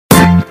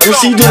Let me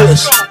see you do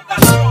this.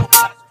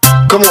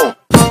 Come on.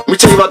 Let me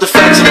tell you about the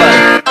facts of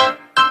life.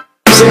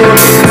 Sing with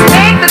me.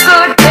 Take the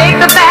good,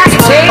 take the bad,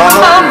 take the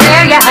whole.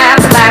 There you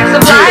have the facts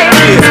of life.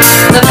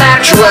 The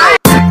facts of life.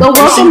 So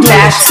welcome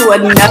back to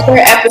another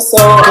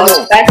episode of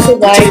The Facts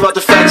of Life.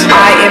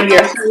 I am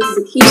your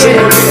host,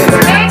 Zakia,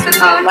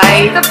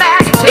 my life.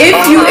 If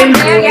you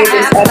enjoyed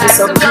this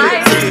episode,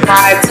 please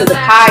subscribe to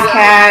the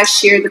podcast,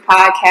 share the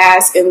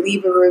podcast, and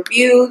leave a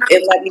review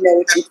and let me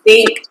know what you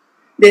think.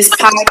 This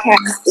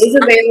podcast is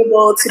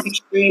available to be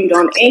streamed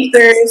on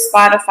Anchor,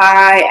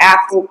 Spotify,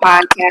 Apple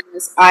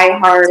Podcasts,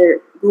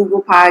 iHeart,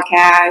 Google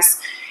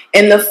Podcasts,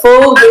 and the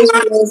full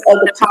visuals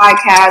of the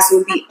podcast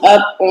will be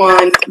up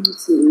on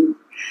YouTube.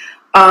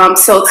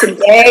 So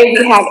today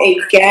we have a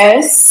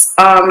guest,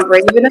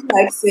 Raven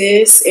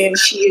Alexis, and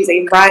she is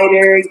a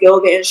writer,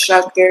 yoga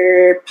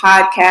instructor,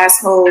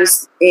 podcast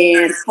host,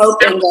 and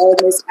health and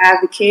wellness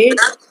advocate.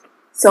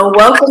 So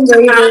welcome,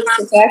 Raven,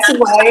 to Facts of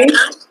Life.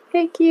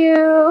 Thank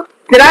you.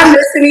 Did I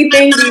miss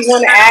anything? Do you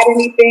want to add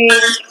anything?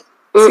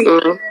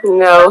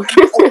 No.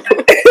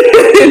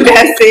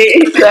 That's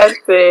it. That's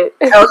it.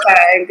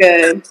 Okay,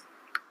 good.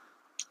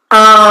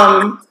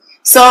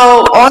 So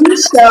on the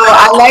show,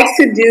 I like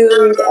to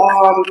do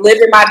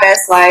living my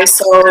best life.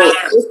 So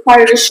this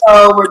part of the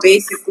show, we're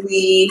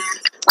basically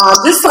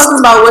just talking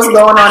about what's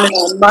going on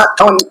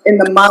in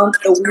the month,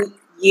 the week,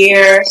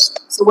 year.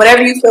 So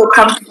whatever you feel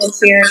comfortable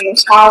sharing,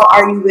 how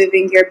are you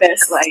living your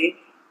best life?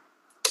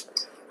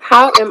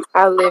 How am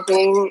I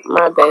living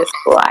my best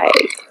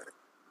life?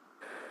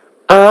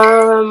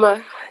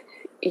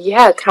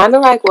 Yeah, kind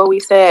of like what we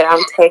said.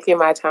 I'm taking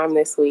my time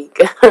this week.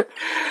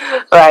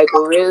 Like,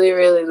 really,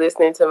 really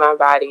listening to my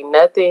body.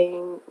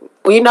 Nothing.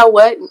 Well, you know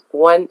what?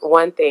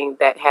 One thing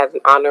that has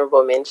an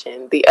honorable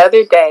mention. The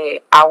other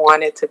day, I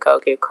wanted to go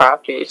get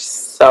crawfish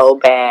so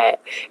bad.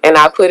 And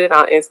I put it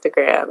on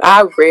Instagram.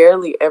 I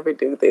rarely ever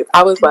do this.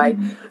 I was like,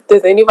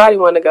 does anybody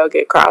want to go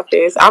get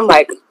crawfish? I'm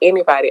like,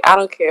 anybody. I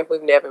don't care if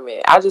we've never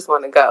met. I just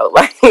want to go.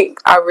 Like,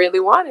 I really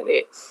wanted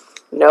it.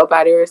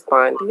 Nobody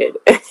responded.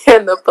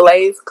 And the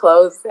place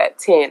closed at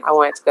 10. I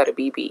wanted to go to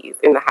BB's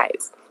in the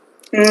Heights.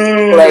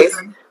 Place,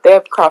 their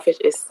crawfish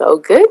is so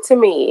good to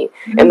me.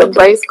 And the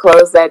place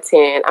closed at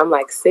 10. I'm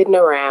like sitting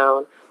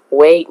around,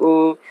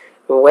 waiting,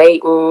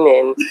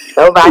 and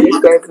nobody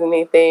says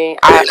anything.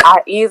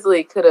 I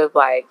easily could have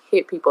like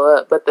hit people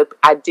up, but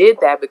I did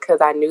that because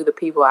I knew the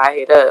people I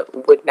hit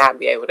up would not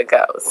be able to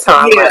go. So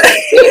I'm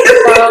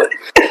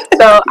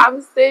so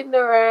I'm sitting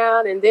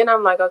around, and then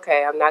I'm like,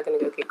 okay, I'm not gonna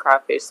go get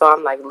crawfish. So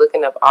I'm like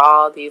looking up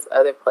all these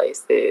other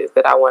places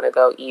that I want to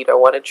go eat or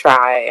want to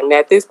try. And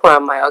at this point,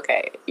 I'm like,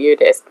 okay, you're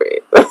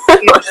desperate.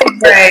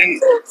 Right.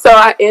 So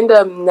I end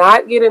up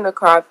not getting the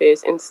crawfish.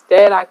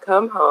 Instead, I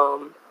come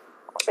home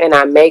and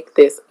I make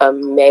this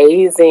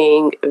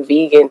amazing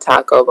vegan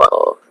taco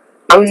bowl.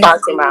 I'm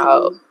talking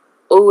about,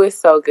 it's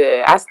so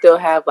good. I still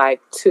have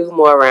like 2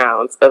 more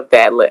rounds of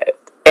that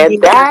left.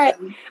 And that,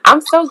 I'm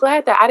so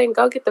glad that I didn't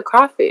go get the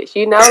crawfish.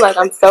 You know, like,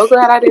 I'm so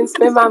glad I didn't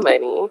spend my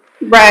money.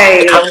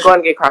 Right. I'm going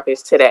to get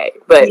crawfish today.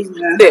 But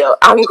still,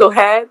 I'm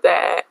glad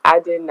that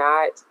I did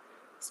not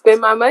spend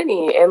my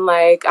money. And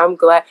like, I'm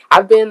glad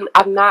I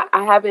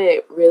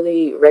haven't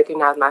really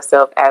recognized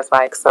myself as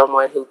like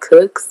someone who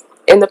cooks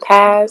in the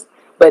past.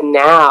 But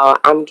now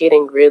I'm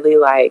getting really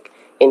like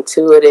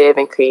intuitive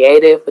and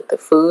creative with the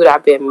food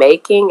I've been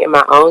making in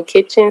my own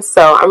kitchen.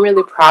 So I'm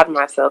really proud of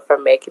myself for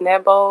making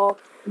that bowl.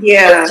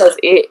 Yeah.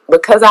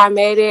 Because I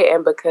made it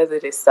and because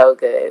it is so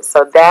good.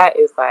 So that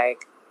is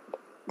like,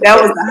 that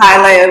was the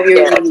highlight of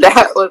your week.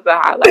 That was the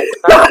highlight.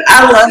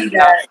 I love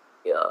that.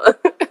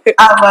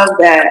 I love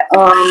that.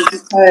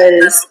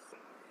 Because,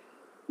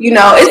 you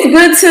know, it's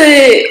good to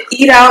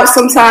eat out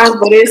sometimes,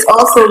 but it's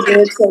also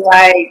good to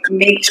like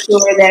make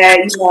sure that,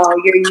 you know,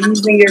 you're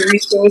using your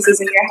resources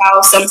in your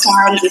house.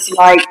 Sometimes it's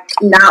like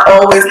not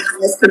always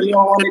just because you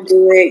don't want to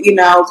do it, you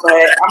know, but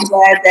I'm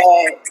glad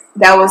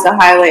that was the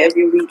highlight of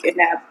your week, and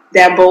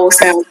that bowl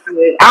sounds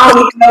good. I don't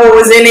even know what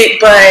was in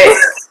it, but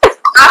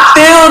I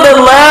feel the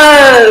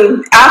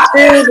love. I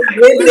feel the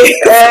goodness.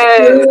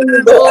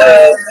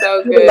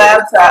 So good.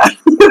 Laptop.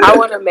 I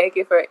want to make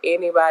it for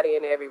anybody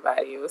and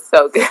everybody. It was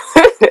so good.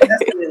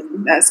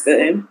 That's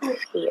good.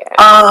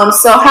 Yeah.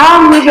 So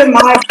how I'm living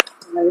my life,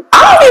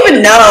 I don't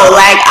even know.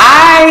 Like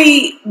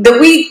the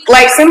week,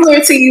 like similar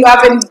to you,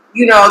 I've been,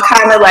 you know,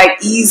 kind of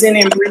like easing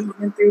and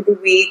breathing through the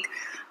week.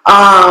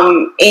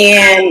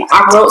 And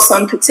I wrote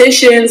some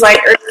petitions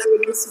like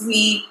earlier this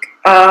week,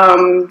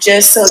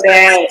 just so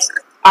that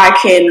I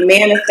can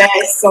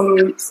manifest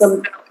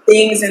some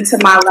things into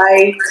my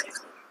life.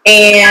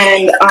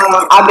 And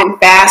I've been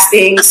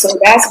fasting, so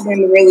that's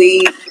been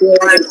really good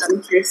and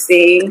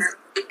interesting.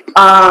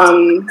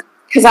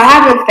 Because I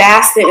haven't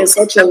fasted in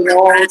such a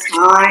long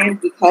time,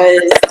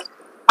 because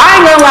I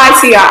ain't gonna lie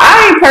to y'all,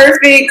 I ain't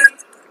perfect.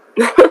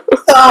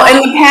 So in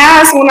the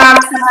past, when I've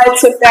tried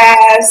to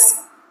fast,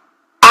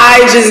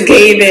 I just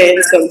gave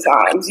in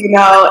sometimes, you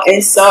know.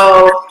 And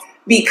so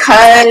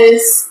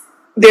because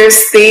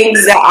there's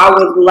things that I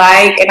would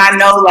like, and I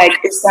know like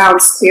it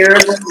sounds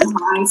terrible in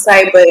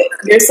hindsight, but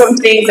there's some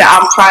things that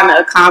I'm trying to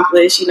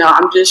accomplish. You know,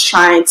 I'm just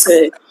trying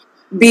to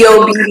be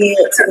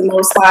obedient to the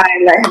Most High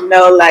and let Him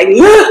know, like,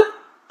 look,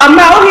 I'm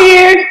out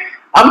here.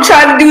 I'm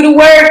trying to do the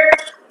work.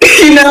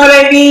 You know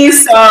what I mean?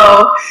 So,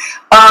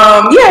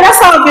 yeah,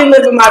 that's how I've been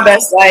living my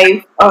best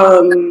life.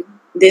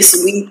 This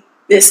week,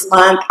 this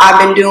month, I've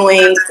been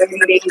doing 30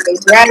 days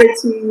of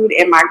gratitude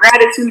in my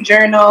gratitude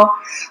journal.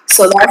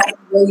 So that's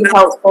really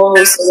helpful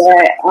so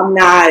that I'm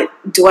not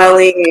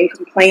dwelling and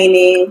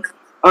complaining,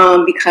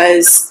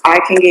 because I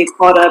can get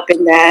caught up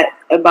in that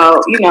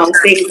about, you know,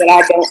 things that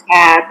I don't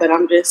have. But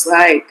I'm just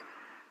like,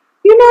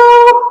 you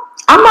know,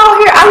 I'm out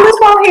here. I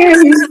live out here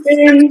in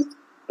Houston.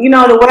 You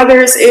know, the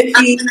weather is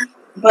iffy,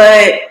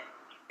 but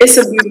it's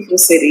a beautiful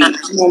city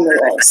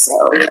nonetheless.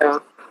 So, Yeah.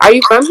 Are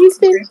you from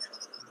Houston?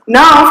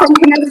 no, I'm from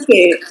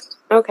Connecticut.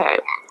 Okay.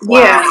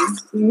 Yeah.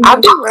 Wow.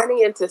 I've been running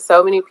into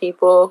so many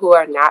people who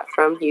are not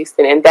from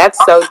Houston, and that's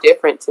so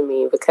different to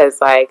me because,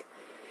 like,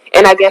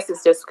 and I guess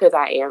it's just because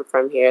I am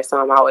from here,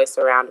 so I'm always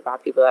surrounded by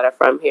people that are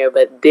from here.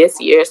 But this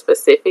year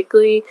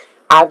specifically,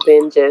 I've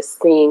been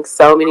just seeing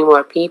so many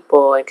more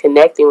people and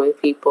connecting with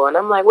people. And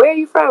I'm like, where are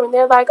you from? And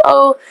they're like,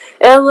 oh,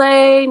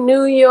 LA,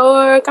 New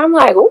York. I'm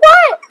like,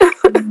 what?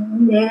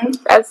 Mm-hmm.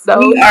 That's so...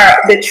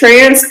 The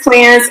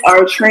transplants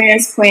are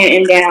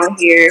transplanting down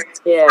here.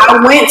 Yeah. I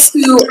went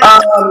to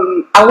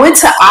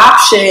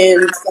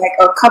Options like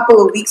a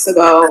couple of weeks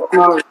ago.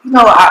 You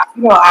know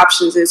what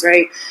Options is,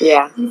 right?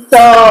 Yeah. So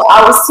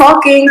I was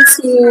talking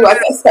to, I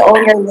guess, the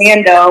owner,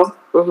 Lando,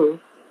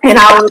 and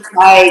I was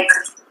like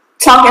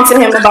talking to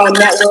him about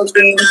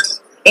networking.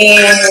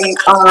 And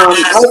I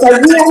was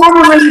like, yeah, I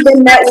haven't really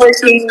been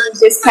networking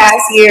this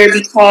past year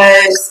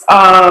because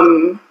I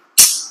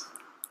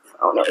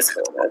don't know what's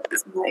going on with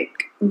this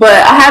mic.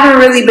 But I haven't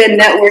really been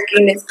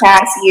networking this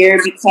past year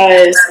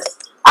because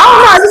I don't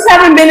know, I just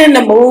haven't been in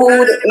the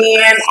mood,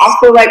 and I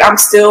feel like I'm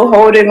still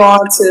holding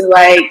on to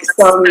like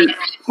some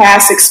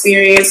past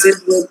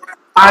experiences with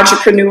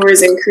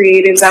entrepreneurs and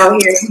creatives out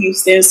here in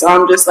Houston. So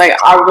I'm just like,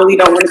 I really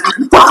don't want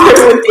to be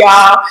bothered with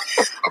y'all.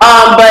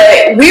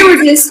 But we were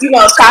just, you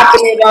know,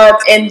 chopping it up,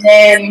 and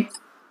then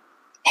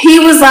he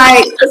was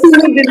like, because he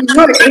lived in New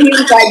York, and he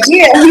was like,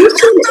 yeah,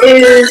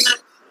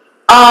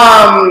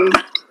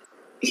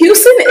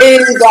 Houston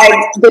is like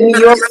the New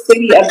York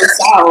City of the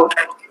South.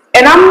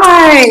 And I'm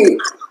like,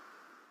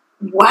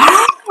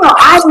 wow,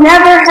 I've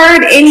never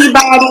heard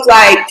anybody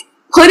like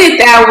put it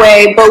that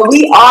way, but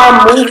we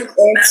are moving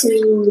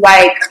into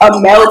like a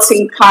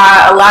melting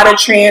pot. A lot of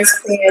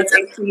transplants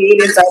and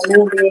creatives are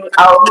moving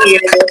out here.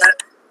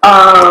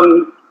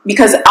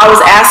 Because I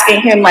was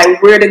asking him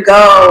like where to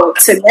go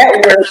to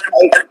network,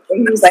 like,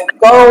 and he was like,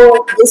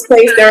 go this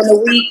place during the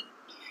week.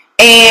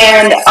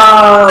 And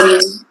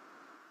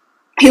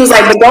he was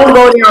like, but don't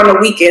go there on the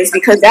weekends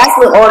because that's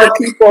when all the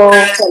people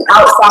from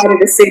outside of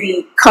the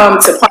city come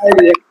to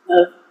party and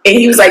stuff. And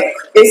he was like,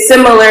 it's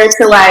similar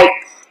to like,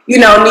 you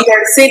know, New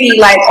York City,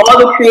 like all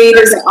the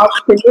creators and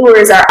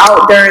entrepreneurs are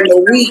out during the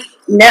week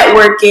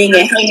networking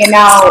and hanging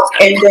out,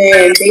 and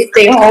then they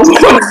stay home.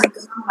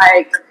 I'm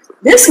like,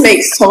 this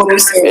makes total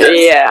sense.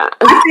 Yeah.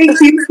 I think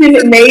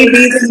Houston may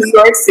be the New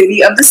York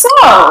City of the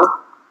South.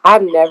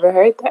 I've never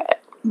heard that.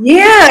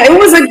 Yeah, it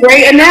was a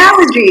great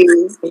analogy.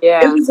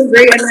 Yeah. It was a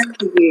great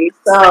analogy.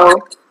 So,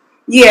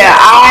 yeah,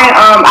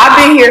 I've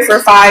been here for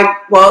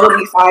it'll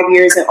be 5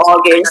 years in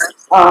August.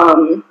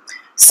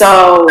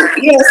 So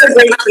yeah, it's a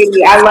great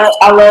city.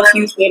 I love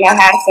Houston. I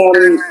had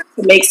to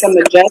make some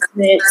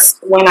adjustments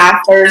when I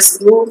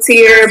first moved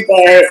here,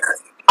 but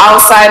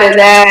outside of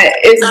that,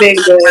 it's been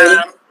good.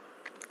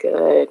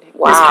 Good.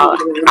 Wow.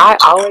 I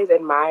always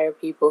admire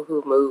people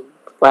who move.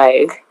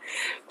 Like,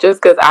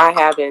 just because I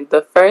haven't,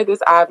 the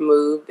furthest I've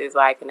moved is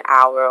like an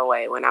hour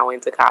away when I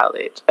went to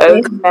college.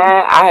 Other than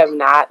that, I have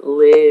not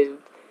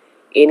lived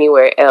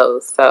anywhere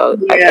else. So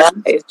that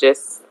is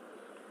just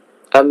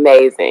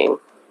amazing.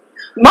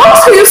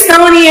 Most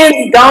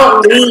Houstonians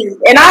don't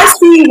leave, and I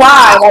see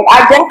why. Like,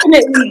 I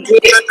definitely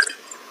get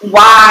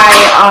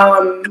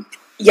why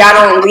y'all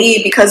don't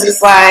leave, because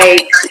it's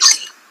like,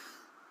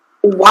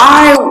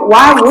 why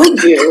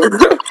would you?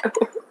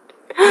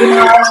 You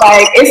know,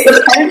 like, it's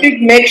the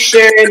perfect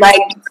mixture,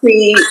 like,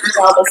 between, you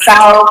know, the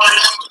South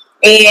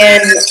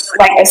and,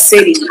 like, a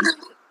city.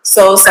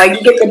 So it's like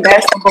you get the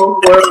best of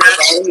both worlds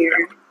out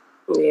here.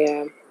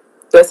 Yeah.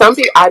 But some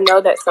people, I know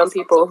that some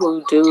people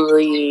who do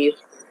leave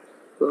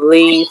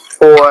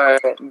for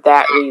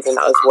that reason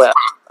as well.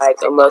 Like,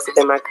 most of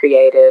them are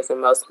creatives,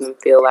 and most of them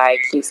feel like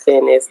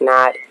Houston is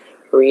not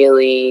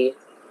really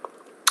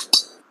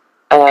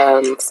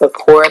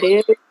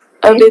supportive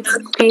of its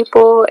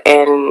people,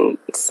 and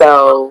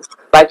so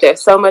like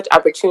there's so much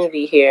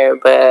opportunity here,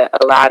 but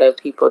a lot of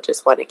people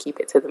just want to keep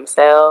it to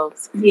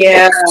themselves.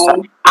 Yeah.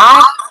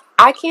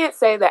 I can't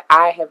say that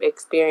I have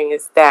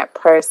experienced that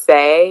per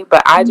se,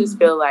 but I just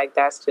feel like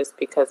that's just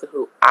because of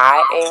who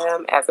I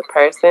am as a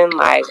person.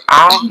 Like,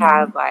 I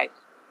have, like,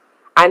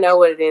 I know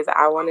what it is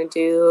I want to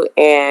do,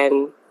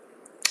 and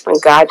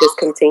And God just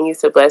continues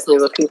to bless me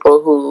with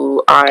people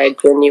who are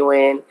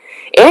genuine.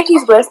 And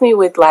He's blessed me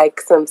with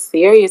like some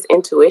serious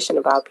intuition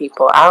about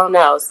people. I don't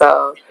know.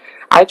 So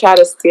I try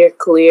to steer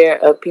clear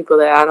of people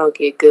that I don't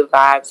get good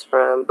vibes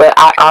from. But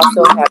I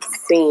also have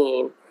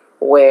seen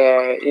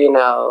where,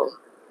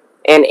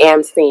 and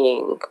am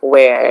seeing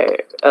where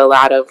a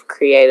lot of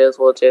creatives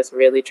will just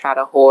really try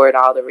to hoard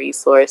all the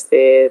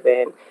resources,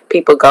 and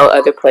people go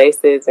other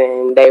places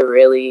and they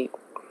really.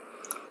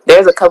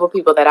 There's a couple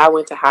people that I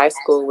went to high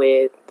school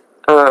with.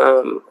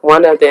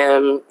 One of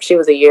them, she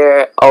was a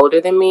year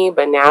older than me,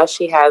 but now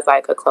she has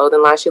like a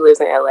clothing line. She lives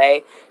in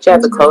LA. She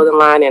has a clothing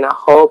line, and a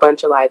whole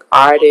bunch of like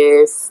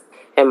artists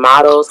and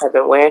models have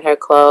been wearing her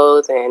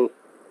clothes, and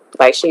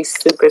like she's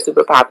super,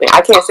 super popular.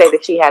 I can't say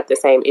that she had the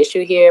same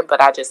issue here,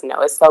 but I just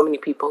know it's so many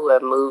people who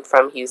have moved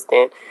from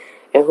Houston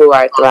and who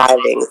are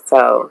thriving.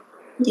 So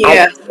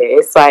Yeah.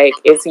 it's like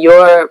it's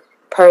your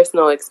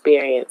personal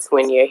experience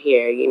when you're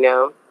here.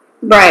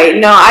 Right.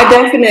 No, I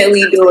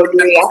definitely do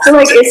agree. I feel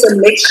like it's a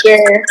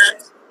mixture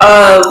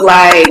of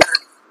like,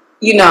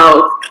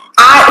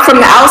 I from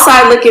the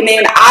outside looking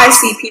in, I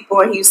see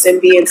people in Houston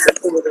being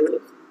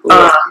supportive.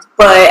 Yeah.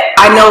 But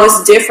I know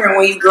it's different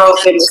when you grow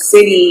up in the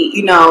city.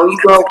 You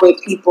grow up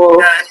with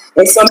people,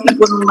 and some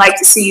people don't like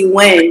to see you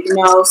win.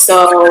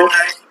 So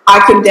I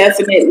can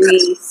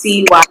definitely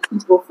see why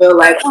people feel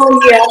like,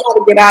 oh yeah, I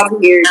gotta get out of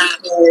here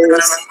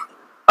because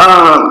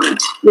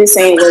this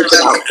ain't working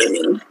out for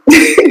me.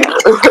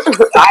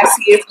 I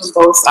see it from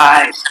both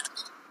sides.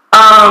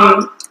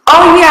 Oh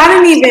yeah,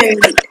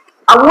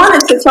 I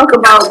wanted to talk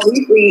about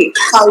briefly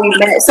how we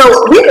met. So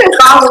we've been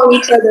following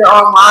each other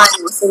online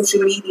on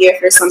social media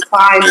for some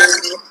time now,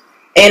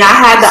 and I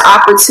had the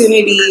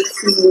opportunity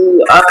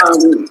to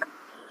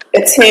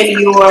attend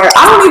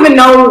I don't even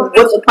know what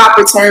the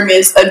proper term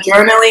is, a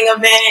journaling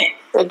event.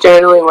 A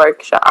journaling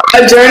workshop.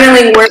 A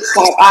journaling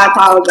workshop. I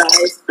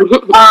apologize.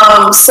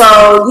 So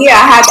yeah,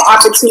 I had the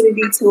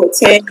opportunity to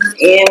attend,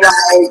 and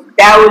like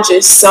that was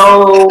just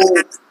so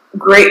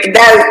great.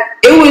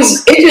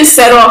 It just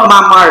set off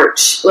my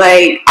march.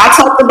 Like I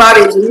talked about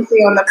it briefly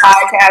on the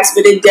podcast,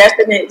 but it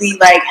definitely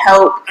like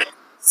helped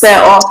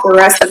set off the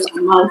rest of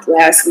my month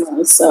last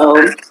month. So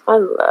I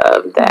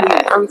love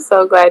that. I'm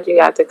so glad you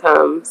got to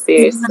come.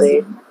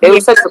 Seriously, it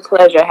was such a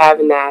pleasure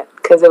having that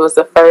because it was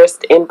the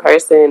first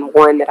in-person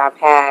one that I've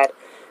had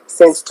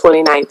since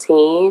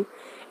 2019,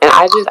 and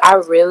I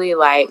really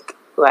like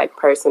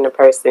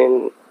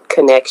person-to-person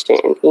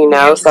connection.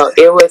 So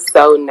it was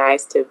so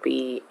nice to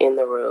be in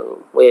the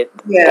room with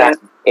that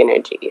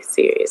energy.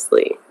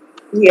 Seriously.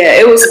 Yeah,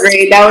 it was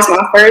great. That was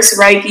my first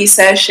Reiki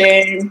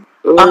session.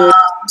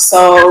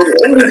 So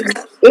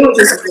it was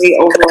just great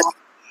overall.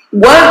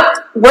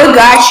 What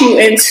got you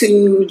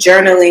into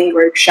journaling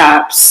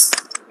workshops?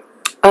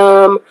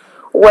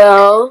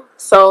 Well,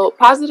 so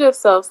positive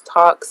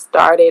self-talk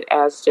started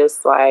as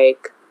just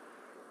like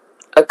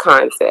a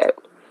concept.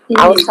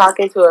 I was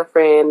talking to a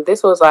friend.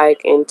 This was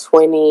like in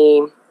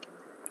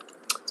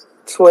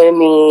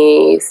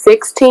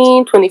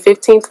 2016,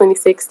 2015,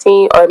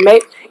 2016, or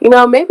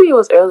maybe it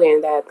was earlier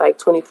than that, like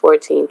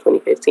 2014,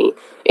 2015.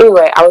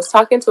 Anyway, I was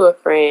talking to a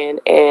friend,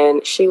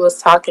 and she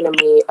was talking to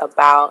me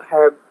about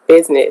her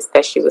business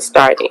that she was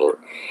starting,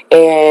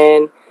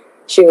 and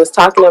she was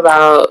talking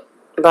about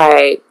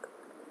like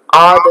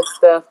all the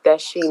stuff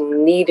that she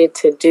needed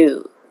to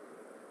do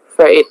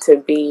for it to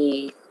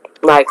be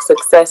like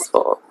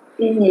successful.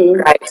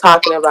 Like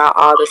talking about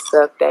all the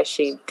stuff that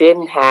she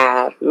didn't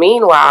have.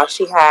 Meanwhile,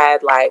 she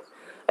had like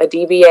a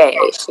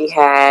DBA. She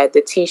had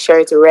the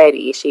t-shirts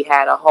ready. She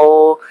had a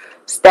whole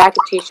stack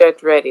of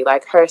t-shirts ready.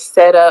 Like her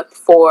setup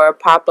for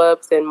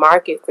pop-ups and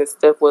markets and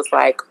stuff was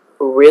like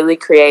really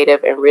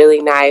creative and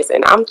really nice.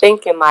 And I'm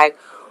thinking like,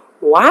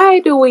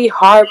 why do we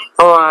harp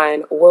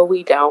on what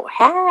we don't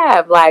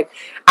have? Like,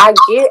 I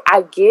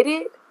get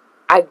it,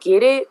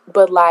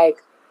 but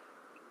like,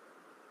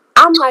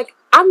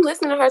 I'm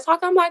listening to her talk.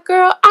 I'm like,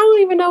 girl, I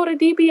don't even know what a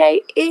DBA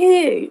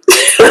is.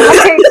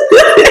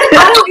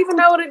 I don't even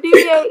know what a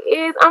DBA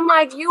is. I'm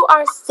like, you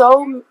are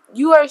so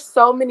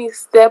many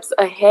steps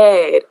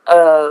ahead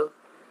of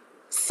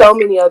so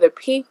many other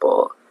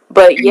people,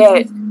 but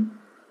yet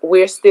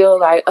we're still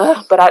like,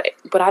 but I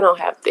don't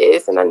have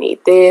this, and I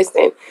need this,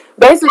 and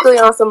basically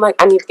on some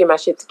like, I need to get my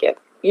shit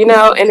together,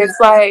 and it's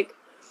like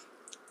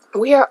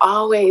we are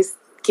always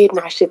getting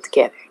our shit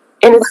together,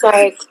 and it's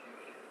like.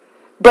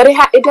 But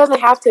it doesn't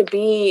have to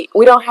be,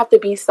 we don't have to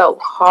be so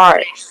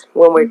harsh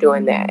when we're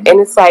doing that. And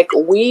it's like,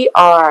 we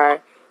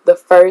are the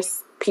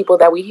first people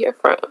that we hear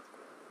from,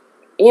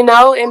 and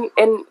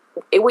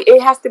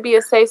it has to be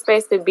a safe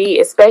space to be,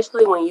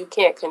 especially when you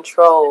can't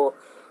control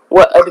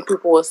what other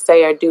people will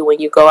say or do when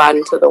you go out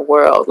into the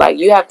world. Like,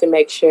 you have to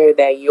make sure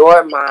that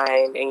your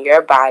mind and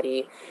your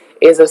body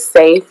is a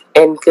safe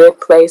and good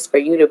place for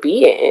you to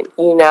be in,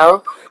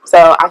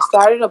 So I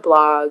started a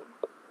blog.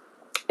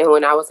 And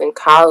when I was in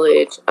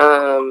college,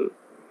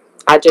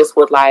 I just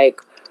would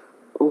like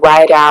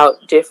write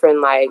out different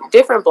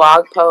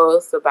blog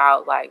posts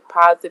about like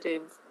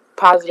positive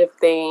positive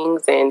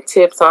things and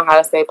tips on how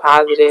to stay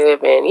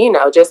positive, and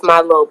just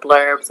my little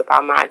blurbs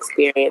about my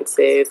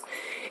experiences.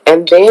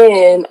 And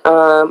then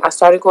I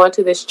started going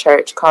to this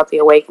church called the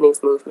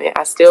Awakenings Movement.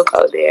 I still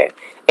go there,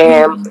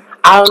 and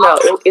I don't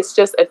know, it's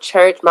just a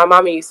church. My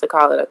mama used to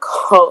call it a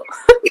cult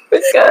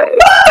because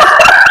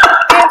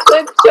it's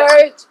a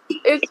church.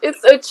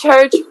 It's a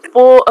church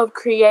full of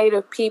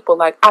creative people.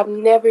 Like, I've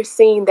never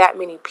seen that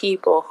many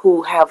people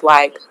who have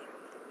like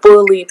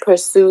fully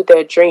pursued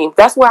their dreams.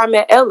 That's where I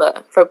met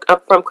Ella from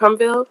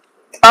Crumville.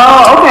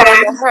 Oh, okay.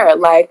 I met her.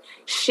 Like,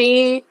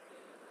 she,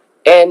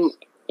 and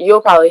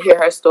you'll probably hear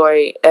her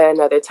story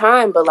another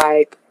time, but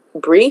like,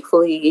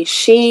 briefly,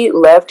 she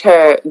left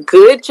her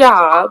good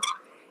job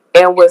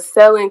and was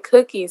selling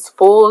cookies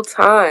full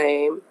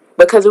time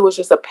because it was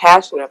just a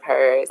passion of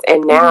hers.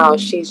 And now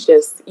she's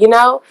just,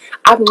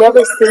 I've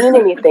never seen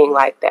anything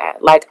like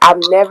that. Like,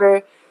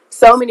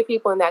 so many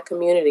people in that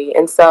community.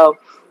 And so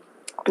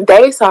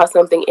they saw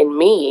something in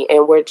me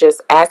and were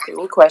just asking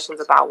me questions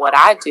about what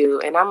I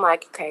do. And I'm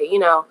like, okay,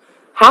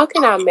 how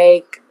can I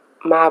make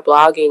my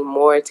blogging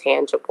more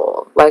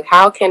tangible? Like,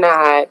 how can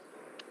I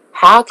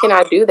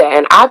do that?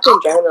 And I've been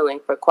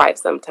journaling for quite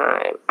some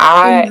time.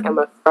 I am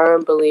a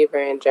firm believer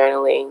in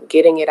journaling,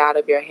 getting it out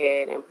of your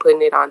head and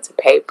putting it onto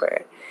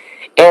paper.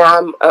 And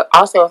I'm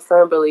also a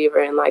firm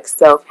believer in like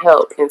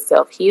self-help and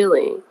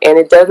self-healing. And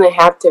it doesn't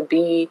have to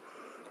be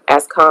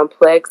as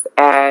complex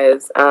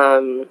as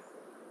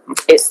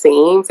it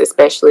seems,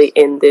 especially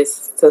in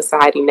this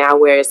society now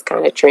where it's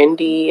kind of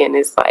trendy and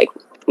it's like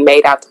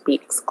made out to be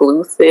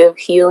exclusive.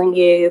 Healing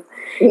is,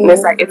 and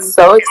it's like it's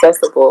so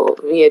accessible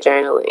via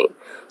journaling.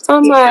 So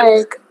I'm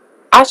like,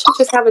 I should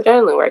just have a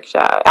journaling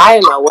workshop. I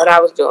didn't know what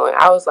I was doing.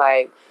 I was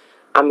like,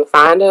 I'm gonna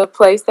find a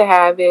place to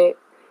have it,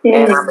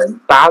 and I'm gonna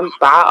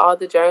buy all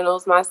the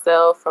journals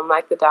myself from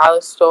like the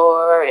dollar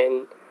store,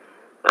 and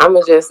I'm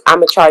gonna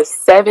charge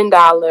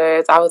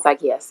 $7. I was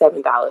like, yeah,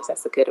 $7.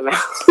 That's a good amount.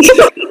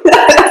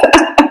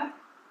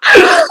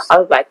 I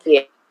was like,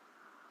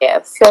 yeah,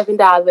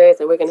 $7,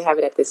 and we're gonna have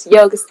it at this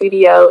yoga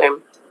studio.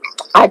 And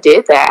I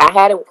did that. I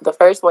had the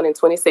first one in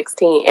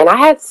 2016, and I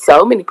had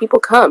so many people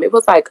come. It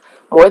was like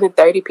more than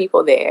 30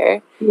 people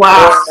there.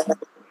 Wow. And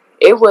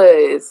it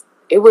was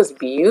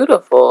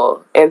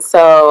beautiful. And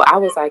so I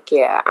was like,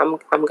 yeah, I'm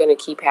gonna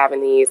keep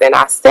having these. And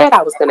I said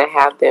I was gonna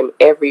have them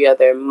every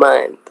other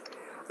month.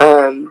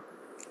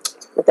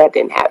 But that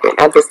didn't happen.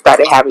 I just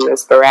started having them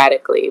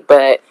sporadically.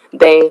 But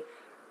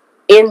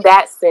in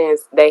that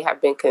sense, they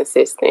have been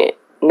consistent.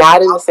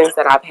 Not in the sense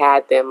that I've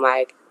had them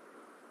like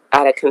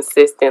at a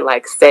consistent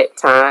like set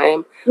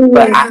time,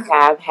 but I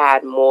have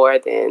had more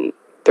than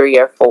 3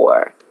 or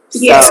 4.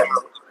 So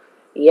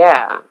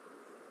yeah,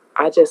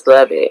 I just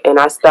love it. And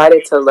I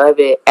started to love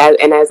it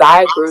as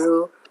I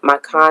grew, my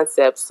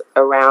concepts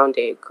around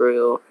it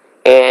grew.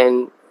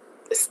 And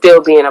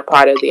still being a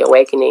part of the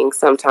Awakening,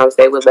 sometimes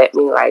they would let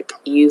me like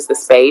use the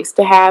space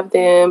to have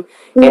them,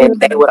 and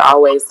they would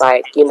always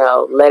like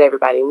let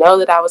everybody know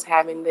that I was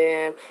having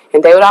them,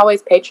 and they would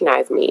always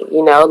patronize me,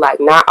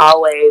 like not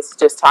always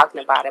just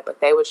talking about it,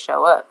 but they would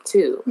show up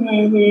too.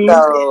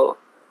 So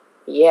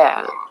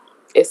yeah,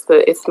 it's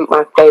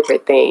my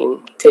favorite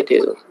thing to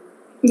do.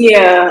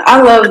 Yeah,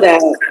 I love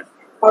that.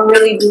 I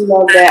really do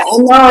love that.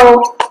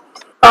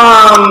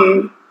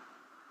 I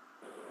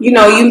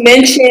know you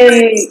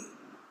mentioned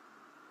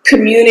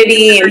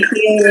community and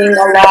healing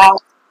a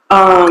lot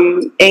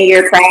in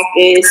your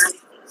practice.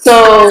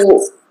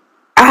 So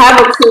I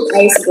have a quick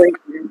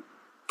icebreaker.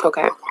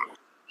 Okay.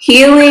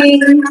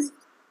 Healing,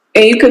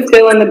 and you can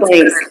fill in the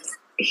blanks.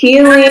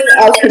 Healing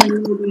our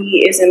community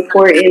is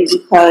important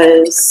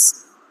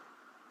because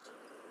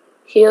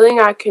healing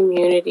our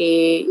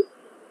community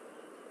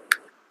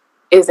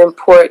is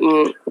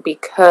important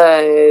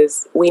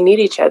because we need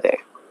each other.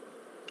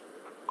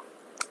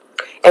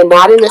 And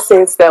not in the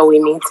sense that we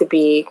need to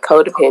be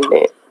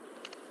codependent,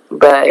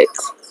 but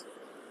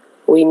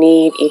we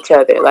need each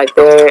other. Like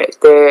there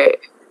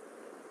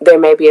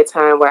may be a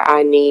time where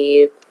I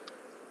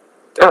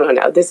don't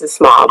know, this is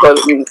small, but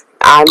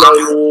I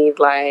may need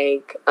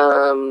like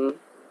a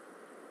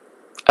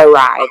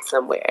ride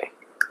somewhere,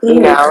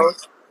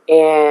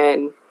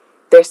 and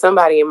there's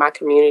somebody in my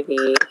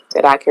community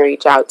that I can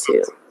reach out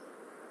to.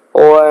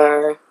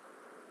 Or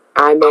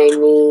I may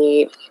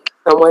need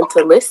someone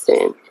to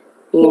listen.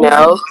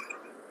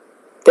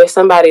 There's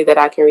somebody that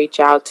I can reach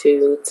out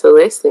to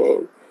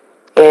listen.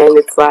 And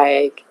it's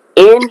like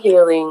in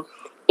healing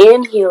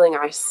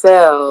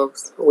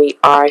ourselves, we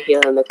are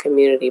healing the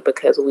community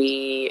because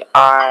we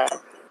are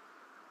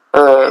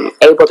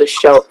able to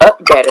show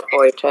up better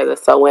for each other.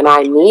 So when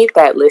I need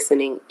that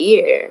listening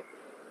ear,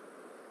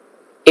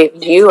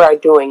 if you are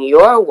doing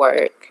your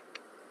work,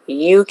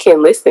 you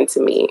can listen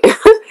to me.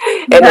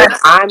 And if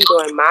I'm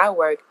doing my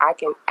work, I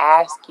can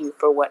ask you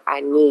for what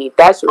I need.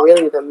 That's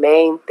really the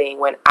main thing.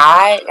 When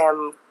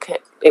I'm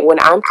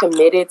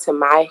committed to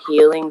my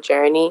healing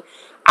journey,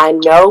 I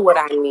know what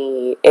I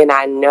need and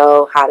I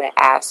know how to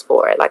ask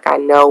for it. Like I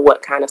know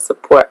what kind of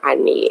support I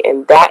need,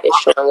 and that is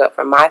showing up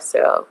for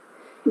myself.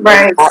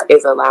 Right. And that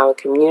is allowing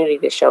community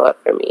to show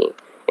up for me.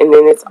 and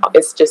then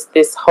it's just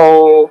this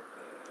whole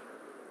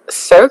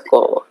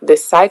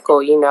this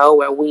cycle, you know,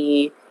 where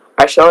we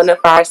are showing up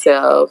for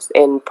ourselves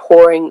and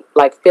pouring,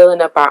 like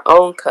filling up our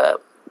own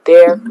cup.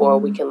 Therefore,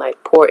 we can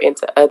like pour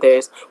into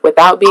others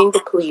without being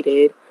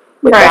depleted,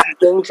 without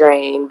being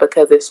drained,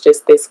 because it's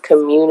just this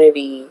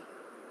community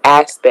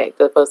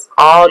aspect of us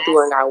all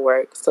doing our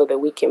work so that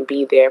we can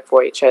be there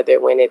for each other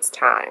when it's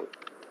time.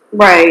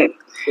 Right.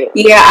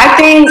 Yeah, I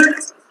think,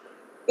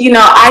 you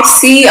know, I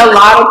see a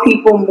lot of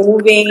people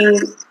moving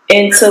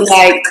into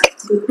like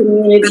the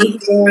community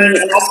healing,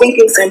 and I think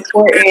it's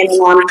important,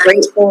 and I'm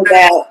grateful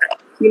that,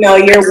 you know,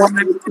 you're one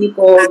of the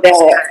people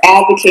that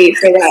advocate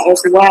for that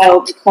as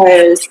well,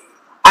 because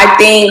I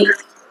think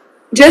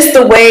just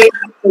the way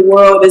the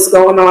world is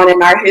going on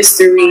in our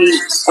history,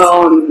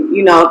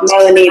 you know,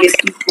 melanated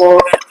people,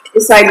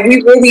 it's like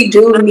we really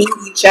do need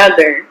each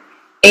other.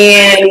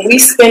 And we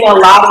spend a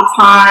lot of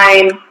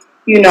time,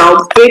 you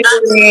know,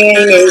 bickering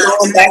and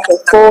going back and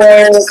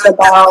forth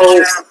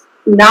about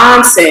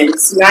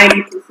nonsense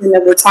 90%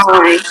 of the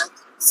time.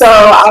 So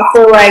I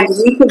feel like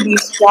we could be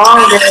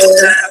stronger,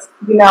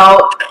 you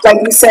know, like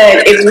you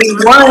said, if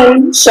we,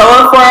 one, show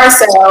up for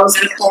ourselves,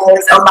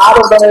 because a lot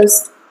of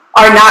us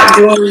are not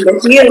doing the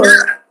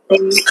healing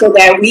so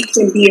that we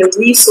can be a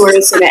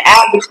resource and an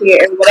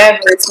advocate or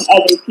whatever to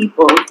other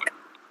people.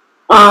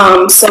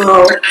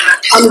 So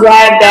I'm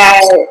glad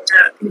that,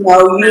 you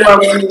know, you are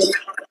one of the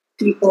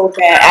people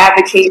that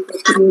advocate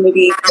for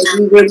community, because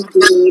we really do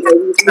need it.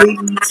 We really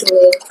need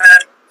to.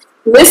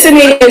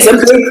 Listening is a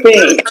big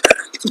thing.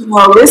 You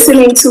know,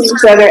 listening to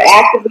each other,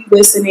 actively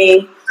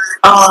listening.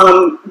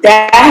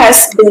 That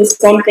has been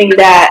something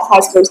that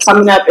has been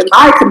coming up in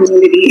my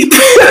community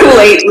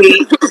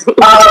lately, with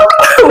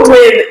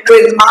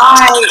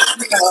my,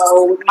 you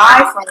know, with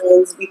my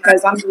friends,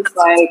 because I'm just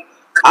like,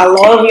 I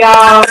love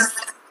y'all,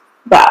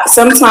 but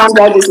sometimes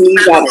I just need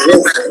y'all to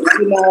listen,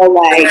 you know,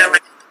 like,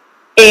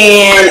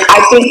 and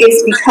I think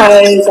it's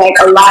because like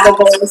a lot of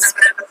us,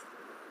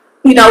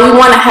 you know, we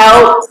want to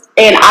help,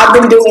 and I've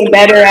been doing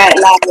better at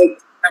like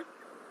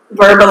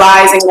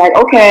verbalizing, like,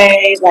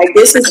 okay, like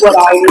this is what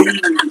I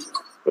need,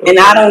 and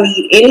I don't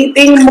need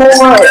anything more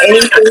or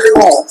anything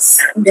less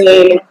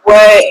than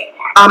what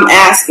I'm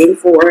asking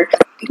for.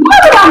 Now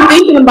that I'm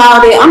thinking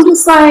about it, I'm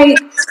just like,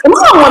 and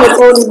I don't want to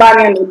throw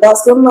anybody under the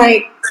bus. I'm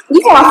like,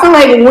 yeah, I feel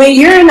like when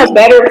you're in a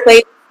better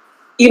place,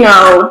 you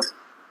know,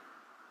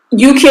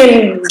 you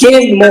can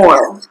give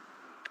more.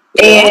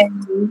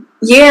 And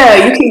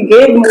yeah, you can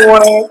give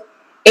more,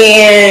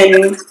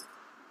 and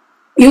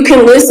you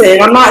can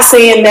listen. I'm not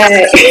saying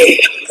that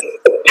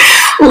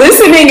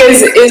listening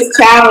is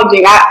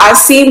challenging. I've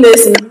seen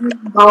this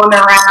going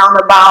around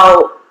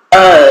about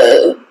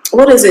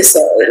what does it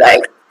say?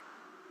 Like,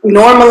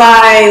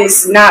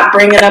 normalize not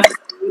bringing up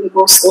a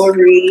relatable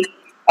story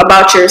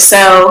about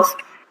yourself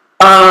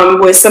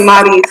with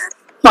somebody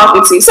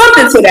talking to you,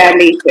 something to that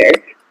nature.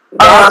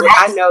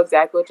 I know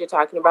exactly what you're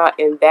talking about,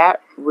 and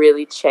that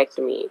really checked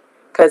me,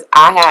 because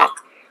I had,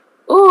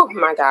 oh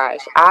my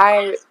gosh,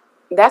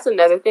 that's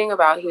another thing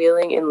about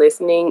healing and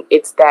listening.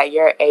 It's that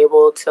you're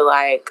able to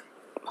like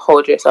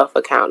hold yourself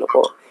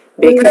accountable,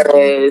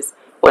 because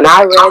when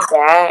I read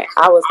that,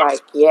 I was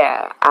like,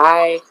 yeah,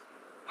 I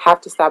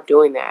have to stop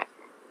doing that.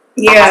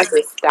 I have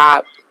to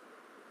stop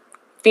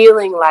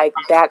feeling like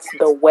that's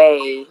the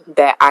way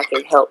that I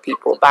can help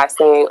people, by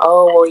saying,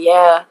 oh, well,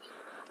 yeah,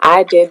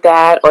 I did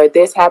that, or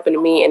this happened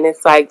to me. And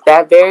it's like,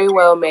 that very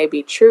well may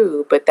be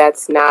true, but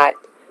that's not,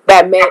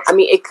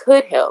 it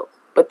could help,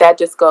 but that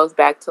just goes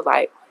back to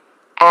like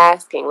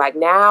asking. Like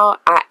now,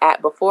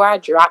 before I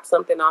drop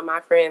something on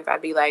my friends,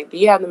 I'd be like, do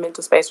you have the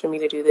mental space for me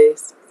to do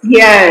this?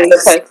 Yes.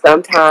 Because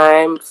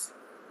sometimes,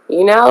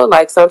 you know,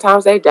 like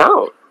sometimes they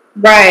don't.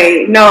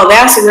 Right. No,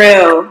 that's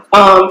real.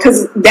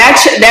 Cause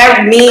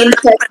that means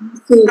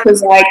too.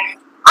 Cause like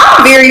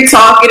I'm very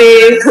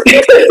talkative,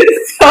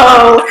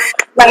 so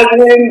like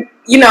when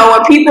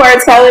people are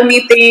telling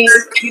me things,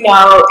 you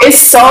know,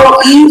 it's so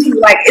easy.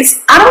 Like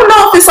I don't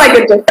know if it's like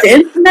a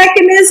defense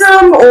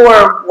mechanism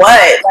or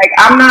what. Like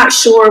I'm not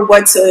sure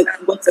what to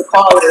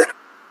call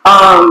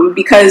it.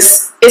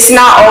 Because it's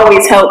not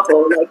always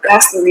helpful. Like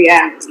that's the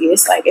reality.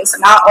 It's like it's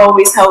not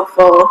always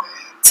helpful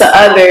to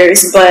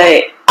others,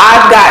 but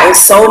I've gotten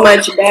so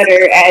much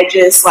better at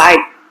just like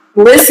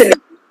listening.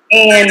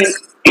 And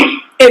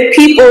if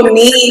people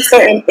need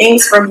certain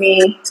things from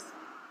me,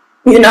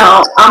 you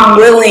know, I'm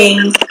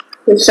willing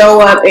to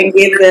show up and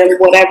give them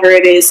whatever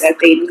it is that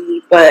they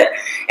need.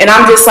 And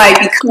I'm just like,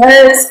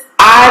 because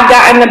I've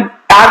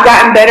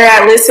gotten better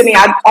at listening,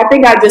 I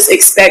think I just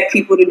expect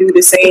people to do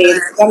the same.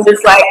 I'm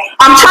just like,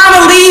 I'm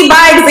trying to lead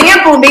by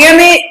example, damn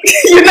it.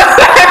 You know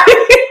what I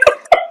mean?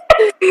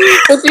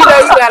 But you know,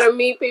 you gotta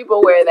meet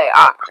people where they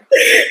are.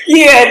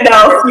 Yeah,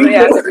 no. You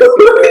have to meet people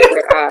where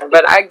they are.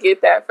 But I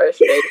get that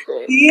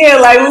frustration. Yeah,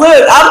 like,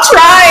 look, I'm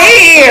trying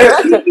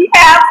here.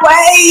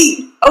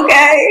 Halfway,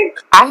 okay?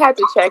 I had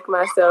to check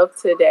myself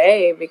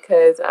today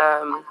because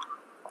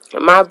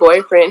my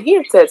boyfriend, he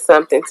had said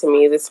something to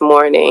me this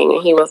morning,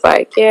 and he was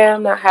like, yeah,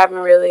 I'm not having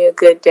really a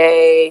good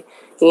day.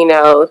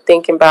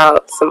 thinking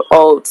about some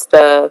old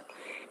stuff.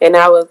 And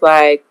I was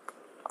like,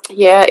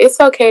 yeah, it's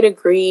okay to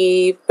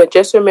grieve, but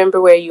just remember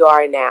where you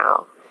are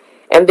now.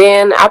 And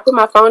then I put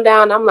my phone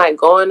down, I'm like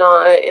going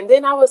on, and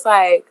then I was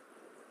like,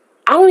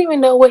 I don't even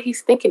know what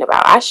he's thinking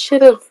about. I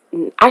shouldn't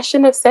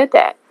have said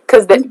that.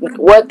 Because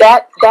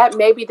that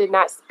maybe did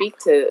not speak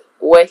to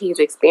what he's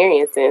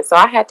experiencing. So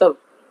I had to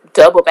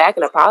double back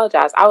and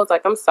apologize. I was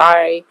like, I'm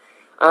sorry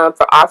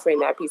for offering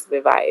that piece of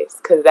advice,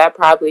 because that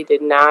probably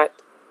did not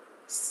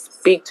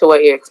speak to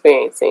what you're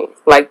experiencing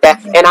like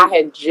that. And I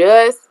had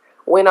just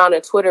went on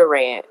a Twitter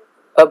rant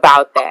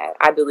about that.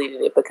 I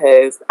deleted it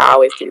because I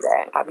always do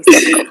that. I be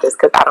saying that just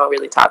because I don't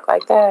really talk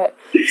like that.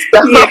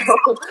 So,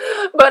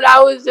 but I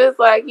was just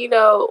like,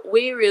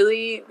 we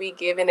really be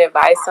giving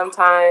advice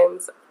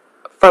sometimes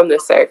from the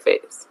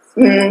surface,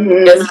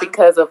 just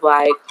because of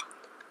like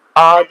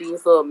all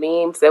these little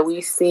memes that we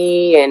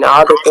see and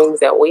all the things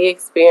that we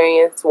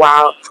experience.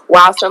 While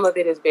some of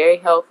it is very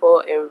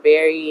helpful and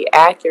very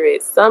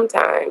accurate,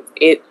 sometimes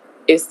it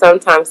is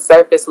sometimes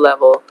surface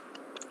level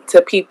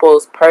to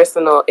people's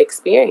personal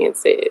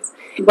experiences.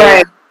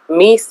 Right. And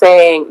me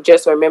saying,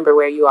 just remember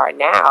where you are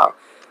now,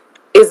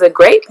 is a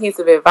great piece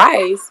of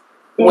advice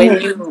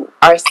when you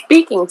are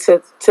speaking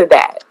to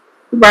that.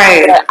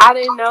 Right. But I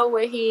didn't know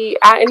what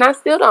and I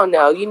still don't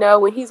know.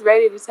 When he's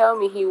ready to tell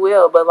me, he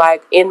will. But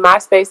like in my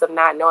space of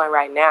not knowing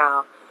right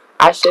now,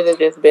 I should have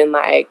just been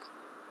like,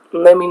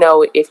 let me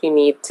know if you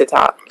need to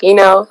talk.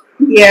 Yeah.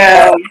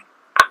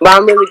 But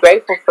I'm really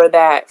grateful for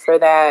that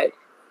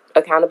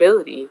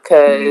accountability,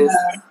 because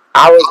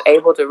I was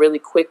able to really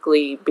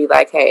quickly be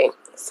like, hey,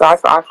 sorry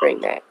for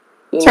offering that.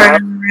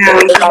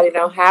 Everybody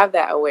don't have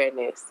that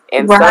awareness,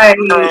 and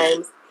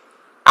sometimes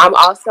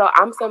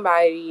I'm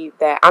somebody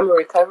that I'm a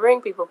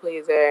recovering people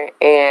pleaser,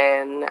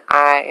 and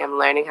I am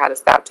learning how to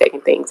stop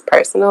taking things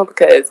personal,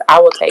 because I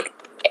will take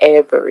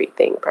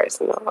everything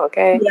personal.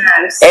 Okay,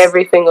 yes,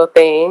 every single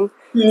thing.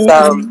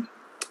 So,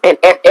 and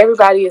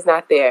everybody is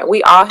not there.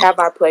 We all have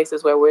our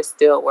places where we're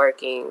still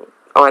working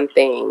on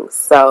things.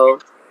 So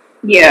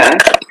yeah,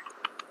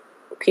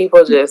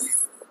 people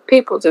just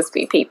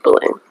be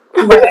peopling.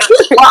 Right.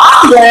 Well,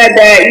 I'm glad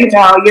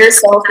that you're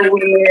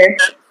self-aware,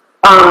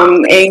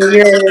 and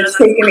you're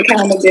taking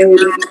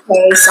accountability,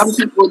 because some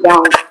people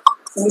don't.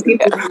 Some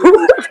people do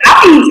not.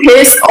 I be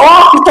pissed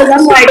off because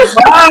I'm like,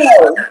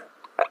 wow,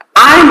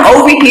 I'm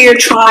over here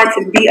trying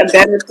to be a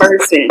better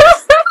person,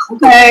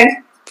 okay,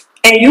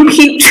 and you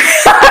keep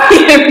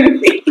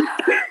trying me.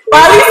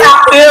 Well, at least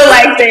I feel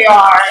like they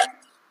are.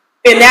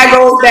 And that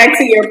goes back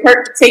to your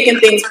taking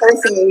things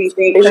personally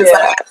thing. Because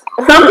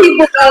some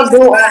people don't do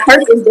it on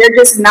purpose. They're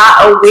just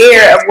not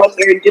aware of what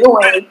they're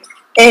doing.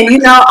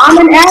 And, I'm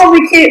an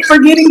advocate for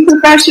getting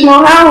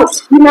professional help.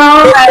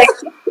 Like,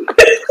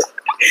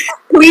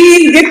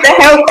 please get the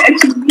help that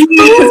you need,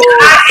 because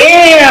I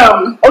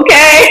am,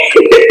 okay?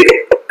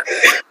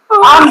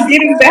 I'm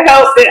getting the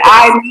help that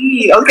I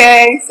need,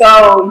 okay?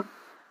 So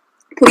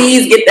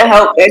please get the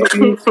help that you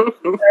need,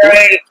 all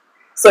right?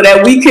 So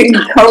that we can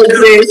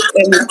coexist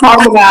and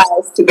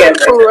harmonize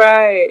together.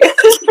 Right.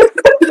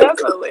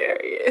 That's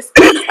hilarious.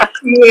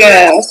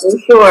 Yeah, for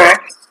sure.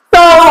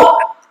 So,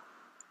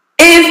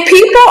 if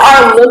people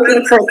are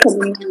looking for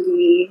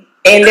community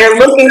and they're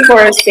looking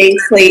for a safe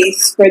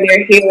place for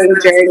their healing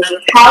journey,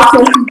 how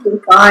can people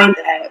find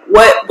that?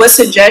 What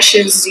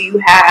suggestions do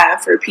you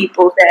have for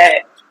people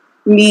that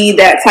need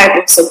that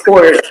type of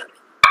support?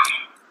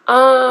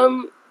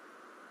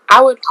 I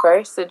would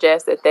first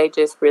suggest that they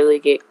just really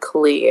get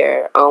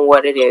clear on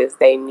what it is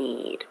they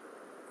need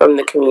from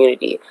the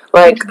community.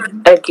 Like,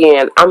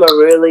 again, I'm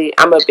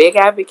a big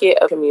advocate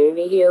of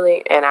community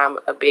healing, and I'm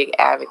a big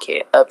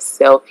advocate of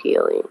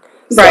self-healing.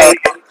 Right.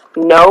 So,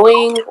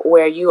 knowing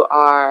where you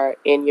are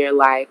in your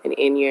life and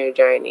in your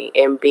journey,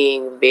 and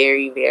being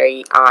very,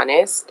 very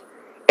honest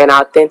and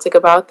authentic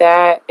about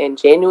that and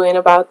genuine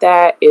about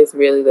that is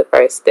really the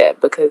first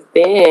step, because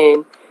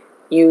then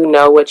you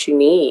know what you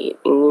need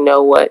and you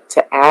know what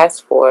to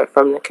ask for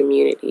from the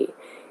community.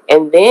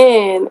 And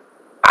then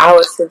I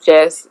would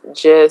suggest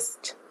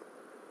just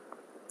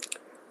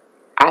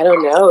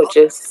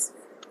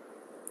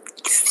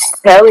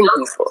telling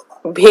people,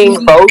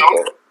 being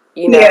vocal,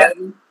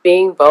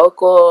 being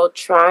vocal,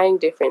 trying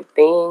different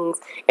things,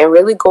 and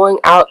really going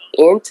out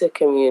into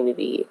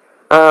community,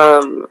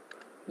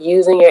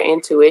 using your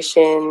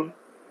intuition.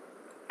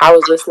 I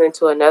was listening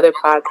to another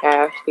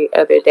podcast the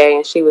other day,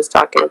 and she was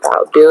talking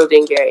about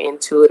building your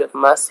intuitive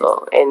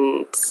muscle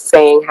and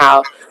saying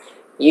how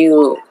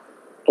you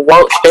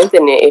won't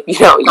strengthen it if you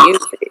don't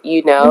use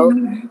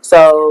it,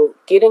 So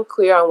getting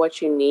clear on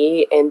what you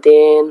need, and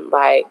then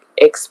like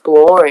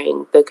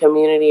exploring the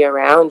community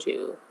around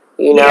you,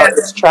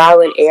 it's trial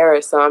and error.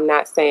 So I'm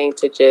not saying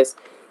to just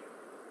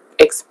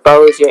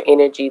expose your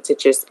energy to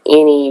just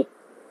any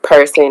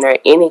person or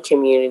any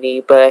community,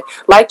 but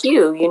like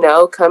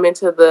come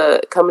into the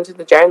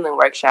journaling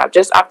workshop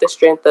just off the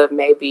strength of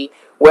maybe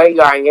where you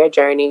are in your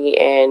journey,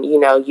 and you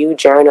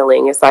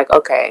journaling. It's like,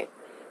 okay,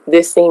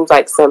 this seems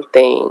like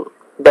something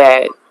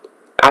that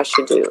I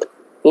should do,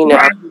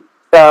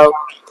 So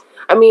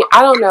I mean,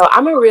 I don't know.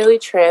 I'm a really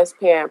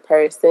transparent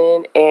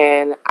person,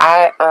 and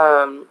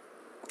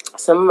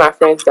some of my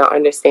friends don't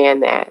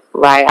understand that.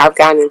 Like, I've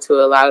gotten into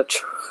a lot of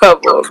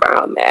trouble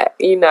around that,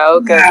 because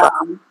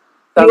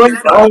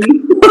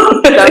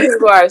some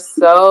people are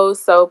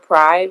so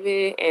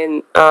private,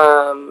 and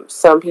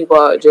some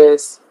people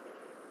just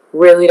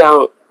really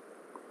don't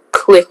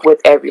click with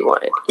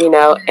everyone, and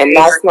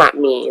that's not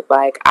me.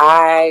 Like,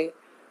 I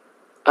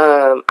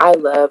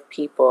love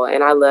people,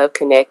 and I love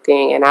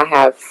connecting, and I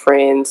have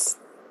friends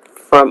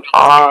from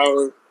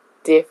all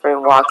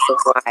different walks of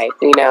life,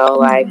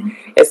 like,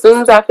 as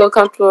soon as I feel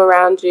comfortable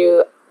around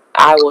you,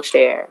 I will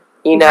share,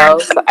 so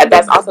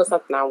that's also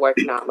something I'm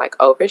working on, like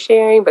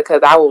oversharing,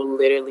 because I will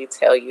literally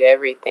tell you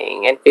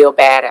everything and feel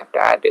bad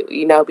after I do,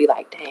 be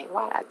like, dang,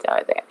 why did I tell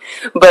her that?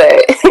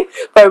 But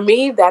for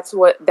me, that's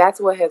what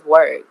has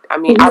worked. I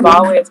mean, I've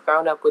always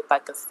grown up with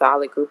like a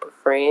solid group of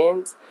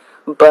friends,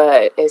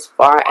 but as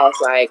far as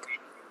like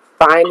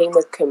finding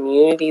the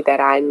community that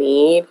I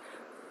need,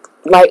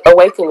 like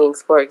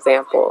Awakenings, for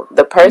example,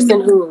 the person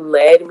who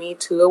led me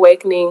to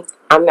Awakenings,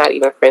 I'm not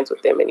even friends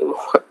with them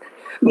anymore.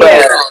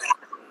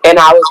 And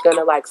I was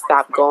gonna like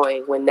stop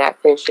going when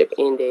that friendship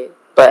ended,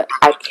 but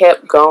I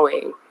kept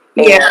going,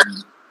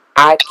 and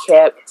I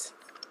kept,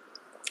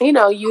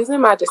 using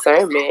my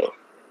discernment,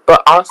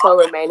 but also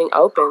remaining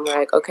open.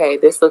 Like, okay,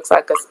 this looks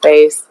like a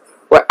space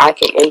where I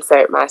can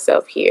insert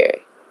myself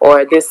here,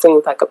 or this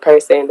seems like a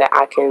person that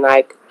I can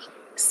like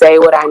say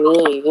what I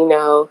need,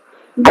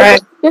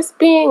 Right. Just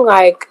being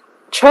like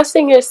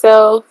trusting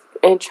yourself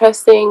and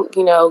trusting,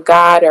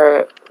 God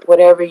or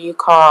whatever you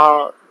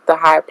call the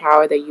higher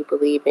power that you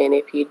believe in.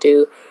 If you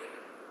do,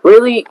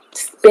 really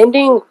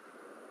spending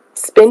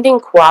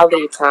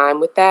quality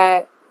time with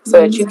that, so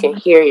that you can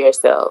hear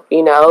yourself,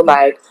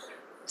 like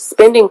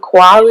spending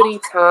quality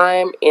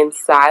time in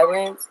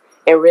silence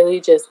and really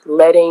just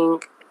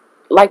letting,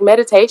 like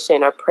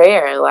meditation or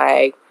prayer,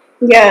 like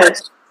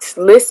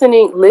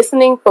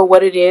listening for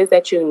what it is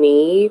that you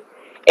need,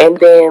 and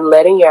then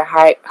letting your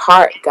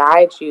heart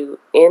guide you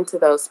into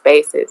those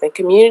spaces. And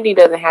community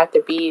doesn't have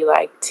to be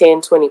like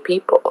 10-20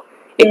 people.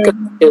 It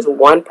could be just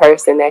one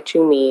person that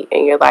you meet,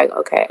 and you're like,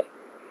 okay.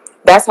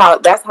 That's how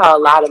a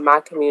lot of my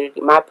community,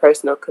 my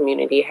personal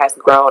community, has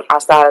grown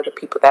outside of the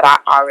people that I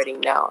already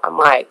know. I'm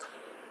like,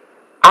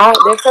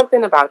 there's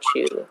something about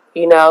you,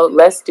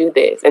 let's do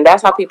this. And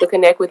that's how people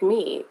connect with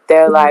me.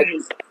 They're like,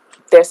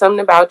 there's something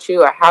about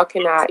you, or how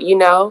can I,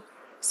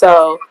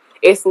 so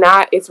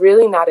it's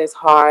really not as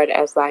hard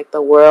as like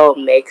the world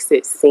makes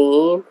it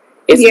seem.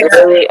 It's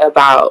really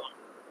about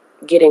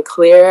getting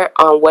clear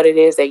on what it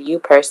is that you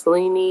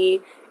personally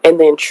need, and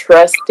then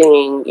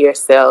trusting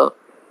yourself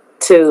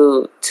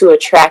to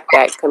attract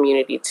that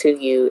community to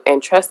you,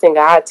 and trusting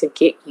God to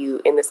get you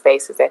in the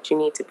spaces that you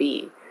need to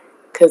be.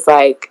 Because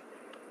like,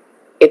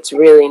 it's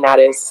really not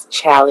as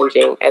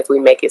challenging as we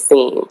make it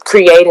seem.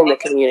 Creating the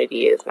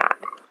community is not.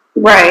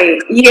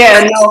 Right.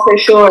 Yeah, no, for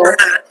sure.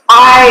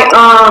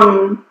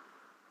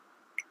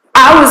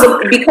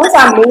 Because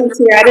I moved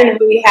here, I didn't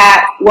really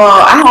have,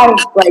 I have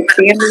like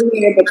family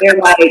here, but they're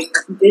like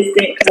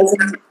distant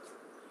cousins.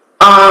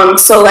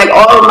 So like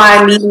all of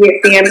my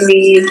immediate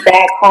family is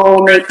back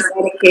home in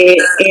Connecticut,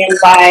 and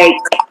like,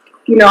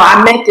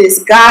 I met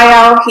this guy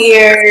out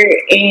here,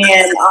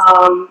 and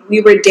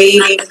we were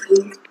dating.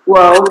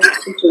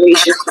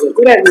 Situation,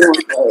 whatever you want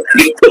to call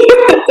it.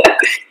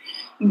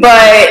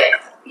 But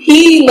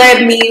he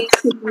led me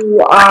to,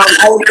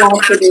 I was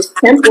going to this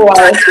temple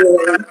I was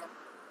doing.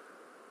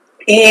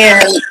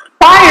 And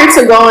prior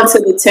to going to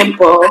the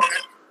temple,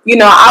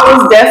 I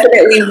was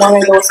definitely one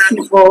of those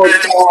people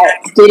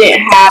that didn't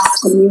have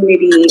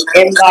community.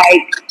 And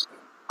like,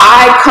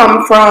 I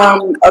come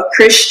from a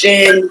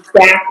Christian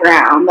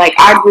background. Like,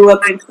 I grew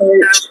up in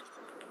church.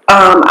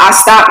 I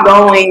stopped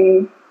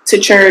going to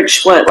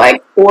church, 4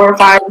 or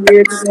 5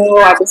 years ago.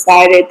 I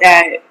decided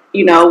that,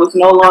 it was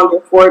no longer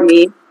for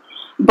me.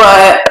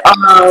 But,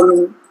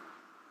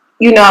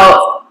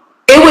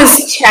 it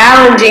was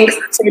challenging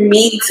for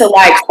me to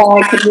like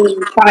find community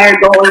prior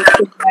going to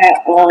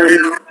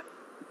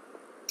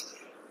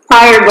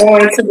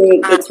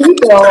the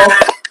temple.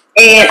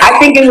 And I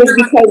think it was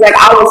because like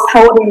I was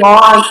holding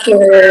on to,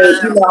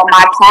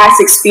 my past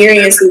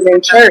experiences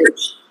in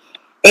church.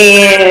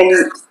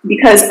 And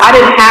because I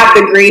didn't have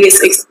the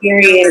greatest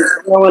experience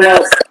growing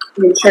up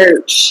in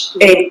church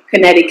in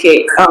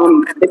Connecticut,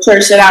 the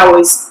church that I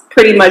was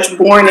pretty much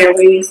born and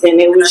raised in,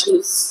 it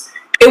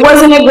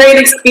wasn't a great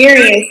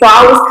experience. So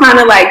I was kind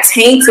of like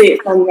tainted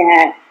from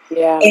that.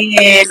 Yeah.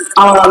 And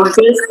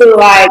just to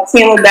like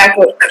channel back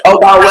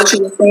about what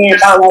you were saying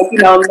about like,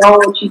 knowing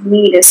what you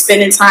need and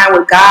spending time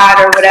with God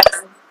or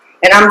whatever.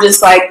 And I'm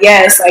just like,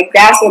 yes, like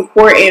that's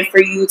important for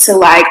you to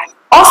like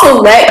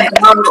also let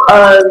go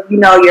of,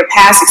 your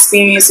past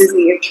experiences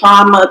and your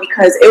trauma,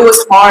 because it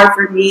was hard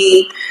for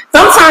me.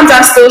 Sometimes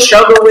I still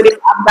struggle with it.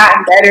 I've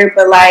gotten better,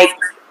 but like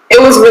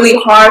it was really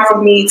hard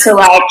for me to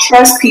like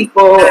trust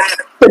people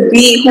to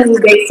be who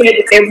they said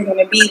that they were going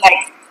to be.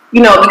 Like,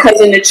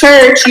 because in the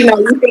church, you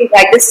think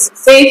like this is a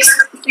safe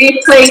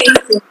place,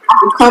 and I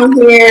could come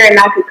here and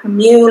I could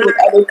commune with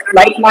other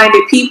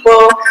like-minded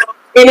people.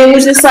 And it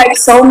was just like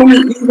so many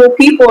evil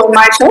people in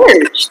my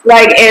church.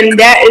 Like, and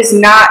that is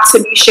not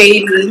to be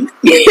shady,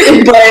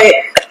 but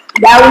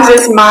that was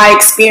just my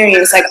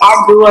experience. Like,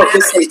 I grew up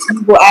with some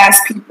evil ass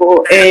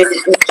people in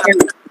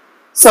church.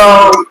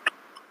 So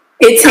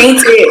it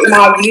tainted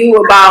my view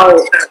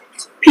about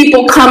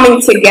people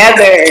coming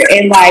together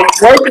and like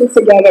working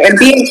together and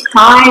being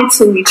kind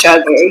to each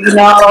other.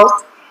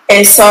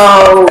 And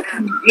so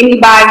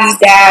anybody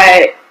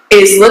that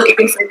is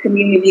looking for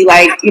community,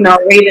 like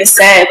Raven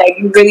said, like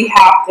you really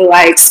have to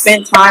like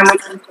spend time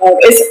with yourself.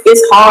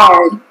 It's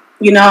hard,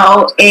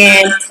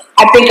 and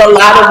I think a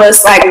lot of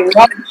us like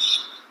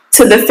rush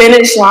to the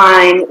finish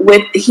line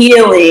with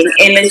healing,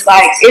 and it's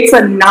like it's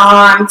a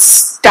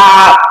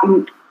non-stop,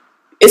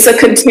 it's a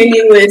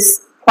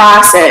continuous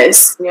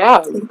process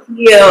to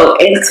heal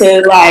and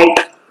to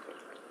like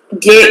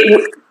get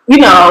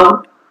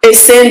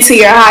ascend to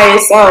your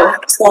highest self.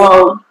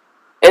 So,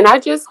 and I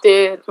just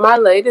did my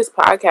latest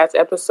podcast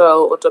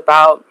episode was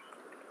about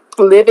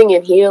living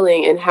and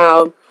healing, and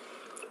how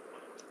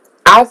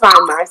I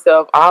find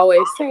myself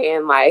always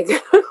saying like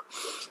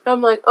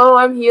I'm like, oh,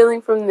 I'm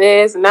healing from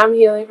this and I'm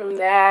healing from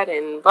that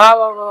and blah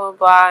blah blah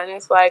blah, and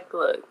it's like,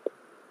 look,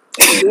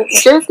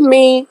 just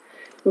me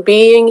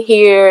being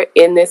here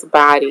in this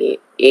body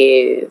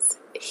is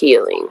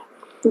healing.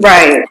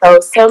 Right. So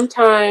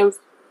sometimes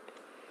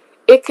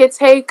it could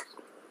take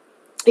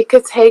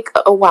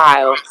a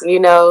while,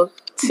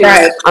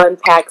 to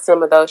unpack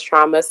some of those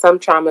traumas. Some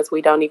traumas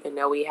we don't even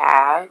know we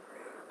have.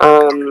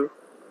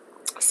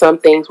 Some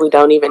things we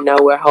don't even know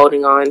we're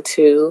holding on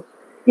to.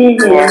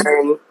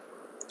 And,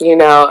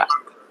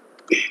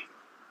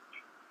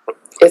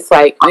 it's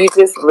like you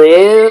just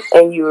live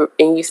and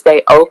you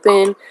stay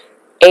open,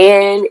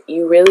 and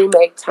you really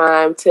make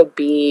time to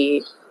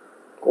be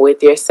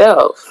with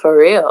yourself for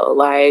real.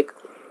 Like,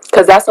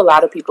 because that's a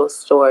lot of people's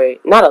story.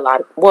 Not a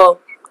lot of, well,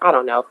 I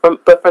don't know. From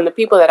the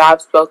people that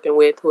I've spoken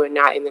with who are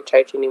not in the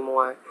church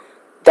anymore,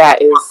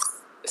 that is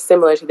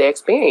similar to their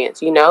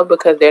experience,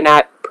 because they're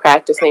not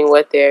practicing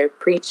what they're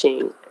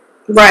preaching.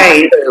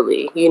 Right.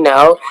 Really,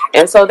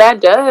 And so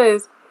that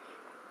does,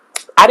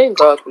 I didn't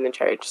grow up in the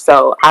church,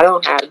 so I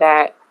don't have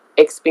that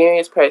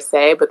experience per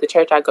se, but the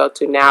church I go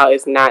to now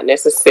is not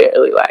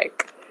necessarily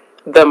like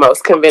the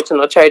most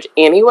conventional church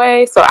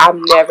anyway, so I've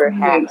never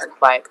had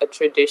like a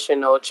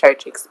traditional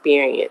church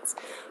experience.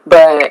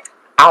 But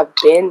I've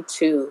been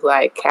to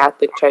like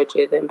Catholic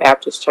churches and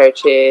Baptist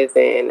churches,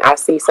 and I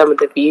see some of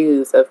the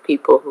views of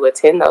people who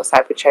attend those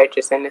type of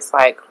churches, and it's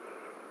like,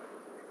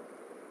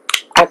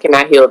 I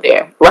cannot heal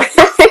there.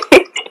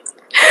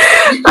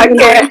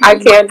 I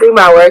can't do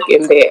my work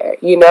in there.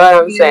 You know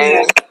what I'm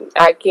saying?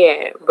 I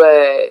can't.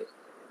 But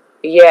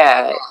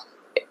yeah,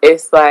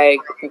 it's like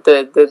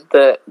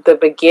the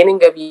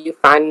beginning of you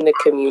finding the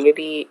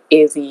community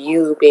is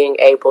you being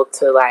able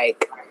to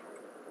like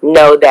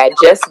know that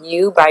just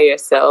you by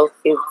yourself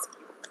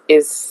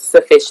is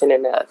sufficient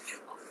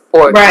enough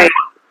for you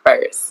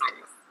first.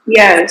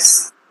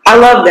 Yes, I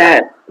love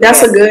that.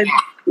 That's a good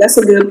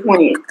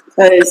point,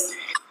 because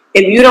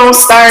if you don't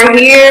start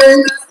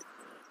here,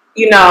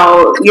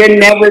 you're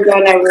never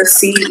gonna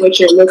receive what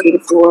you're looking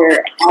for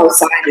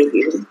outside of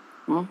you.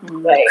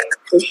 Like,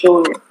 for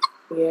sure.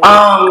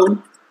 Yeah.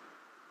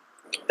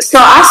 So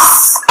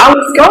I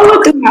was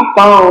going through my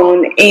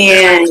phone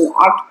and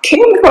I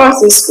came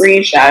across this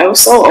screenshot. It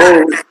was so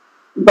old,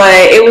 but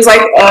it was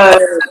like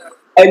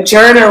a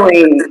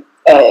journaling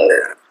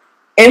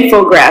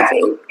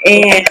infographic,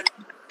 and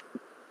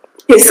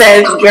it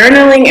says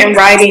journaling and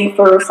writing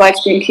for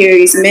reflection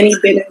carries many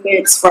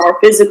benefits for our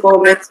physical,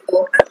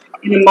 mental,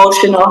 and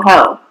emotional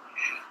health.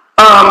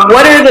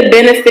 What are the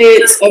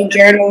benefits of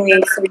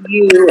journaling for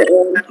you,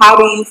 and how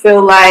do you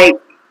feel like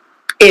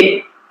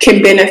it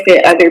can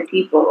benefit other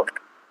people?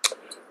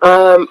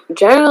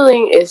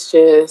 Journaling is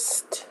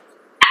just,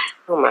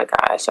 oh my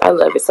gosh, I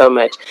love it so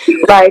much.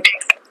 Like,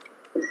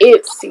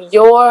 it's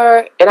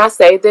and I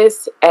say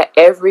this at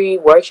every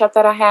workshop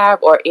that I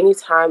have, or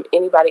anytime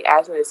anybody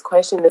asks me this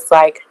question, it's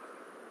like,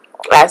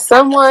 as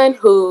someone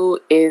who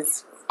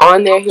is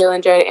on their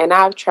healing journey, and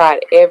I've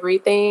tried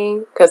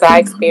everything, because I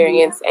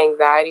experience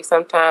anxiety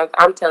sometimes,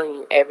 I'm telling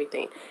you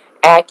everything.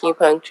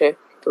 Acupuncture,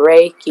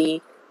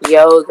 Reiki,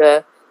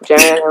 yoga,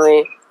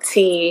 journaling,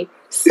 tea,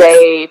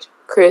 sage,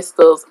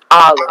 crystals,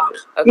 all of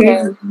it,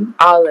 okay?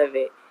 All of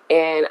it.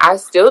 And I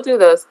still do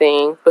those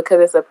things because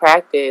it's a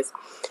practice.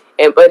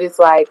 But it's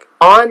like,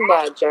 on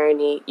that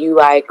journey, you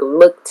like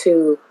look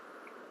to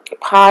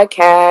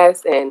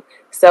podcasts and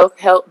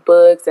self-help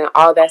books and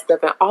all that stuff,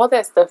 and all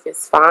that stuff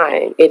is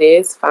fine. It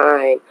is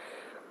fine.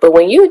 But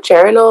when you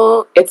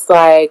journal, it's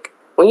like,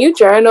 when you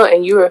journal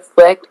and you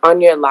reflect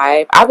on your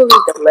life, I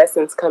believe the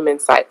lessons come in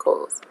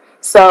cycles.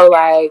 So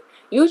like,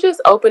 you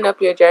just open up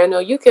your journal,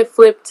 you can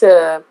flip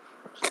to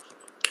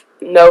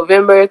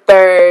November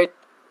 3rd,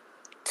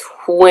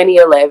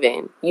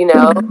 2011,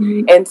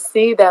 and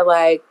see that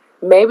like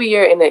maybe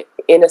you're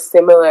in a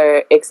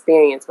similar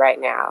experience right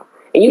now.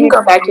 And you can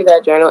go back to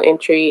that journal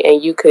entry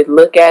and you could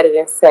look at it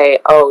and say,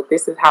 oh,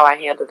 this is how I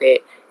handled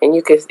it. And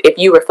you could, if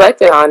you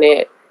reflected on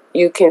it,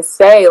 you can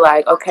say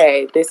like,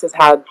 okay, this is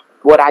how,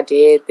 what I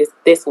did,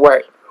 this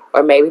worked.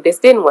 Or maybe this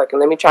didn't work and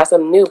let me try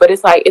something new. But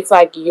it's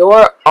like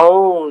your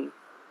own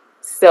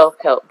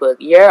self-help book,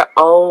 your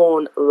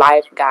own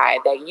life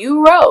guide that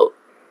you wrote.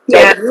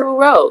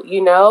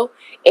 You know?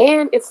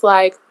 And it's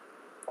like,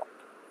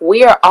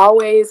 we are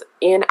always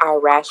in our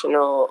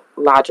rational,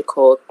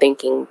 logical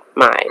thinking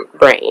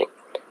brain.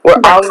 We're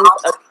always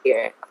up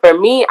here. For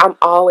me, I'm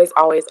always,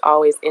 always,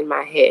 always in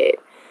my head,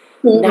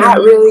 not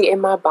really in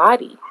my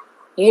body.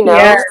 You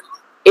know,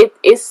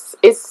 it's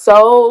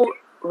so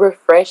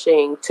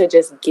refreshing to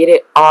just get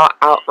it all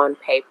out on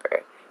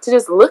paper, to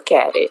just look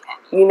at it,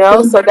 you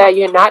know, so that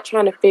you're not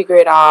trying to figure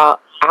it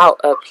all out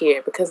up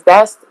here, because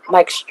that's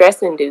like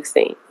stress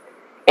inducing.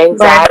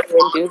 Anxiety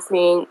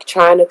inducing,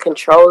 trying to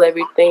control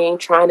everything,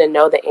 trying to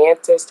know the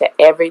answers to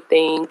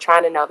everything,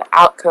 trying to know the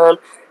outcome,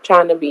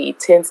 trying to be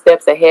 10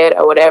 steps ahead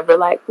or whatever.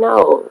 Like,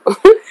 no.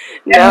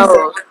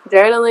 No.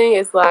 Journaling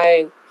is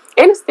like,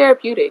 and it's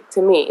therapeutic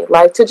to me.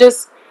 Like, to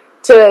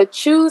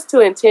choose to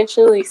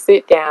intentionally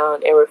sit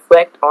down and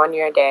reflect on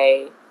your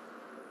day,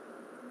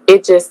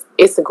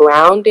 it's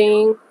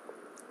grounding.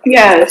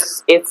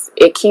 Yes.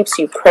 It keeps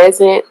you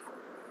present.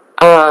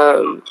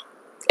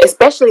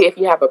 Especially if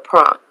you have a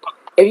prompt.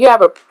 If you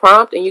have a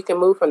prompt and you can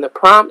move from the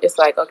prompt, it's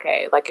like,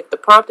 okay, like if the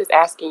prompt is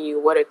asking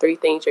you what are 3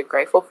 things you're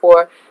grateful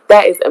for,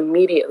 that is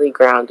immediately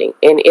grounding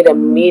and it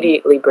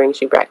immediately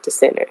brings you back to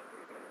center.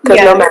 Because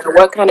no matter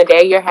what kind of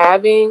day you're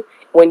having,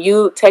 when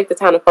you take the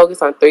time to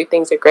focus on 3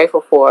 things you're grateful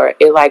for,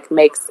 it like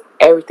makes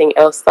everything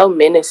else so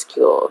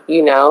minuscule,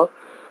 you know?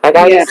 Like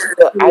I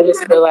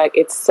just feel like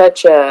it's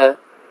such a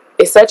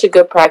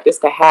good practice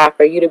to have,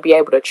 for you to be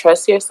able to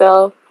trust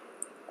yourself.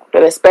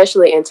 And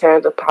especially in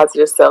terms of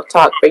positive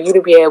self-talk, for you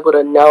to be able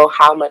to know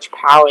how much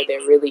power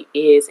there really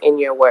is in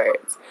your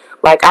words.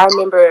 Like, I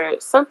remember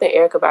something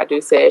Erykah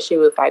Badu said. She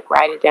was like,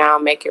 write it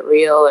down, make it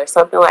real, or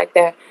something like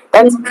that.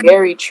 That's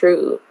very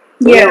true.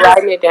 When you're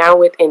writing it down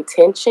with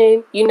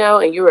intention, you know,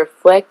 and you're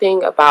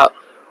reflecting about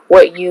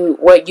what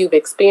you've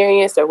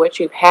experienced or what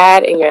you've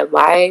had in your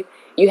life,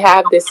 you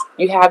have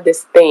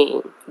this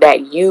thing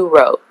that you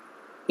wrote.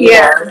 You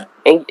know?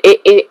 And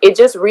it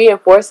just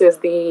reinforces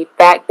the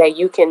fact that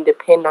you can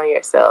depend on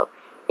yourself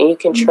and you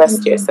can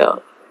trust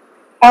yourself.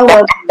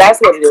 That's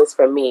what it is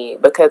for me,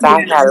 because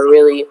I've had a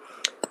really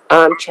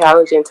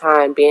challenging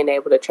time being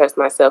able to trust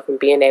myself and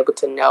being able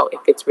to know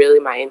if it's really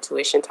my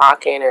intuition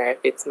talking or if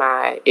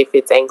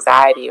it's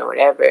anxiety or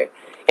whatever.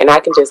 And I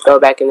can just go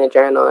back in the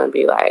journal and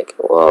be like,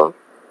 well,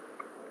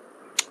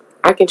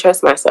 I can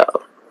trust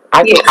myself.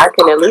 I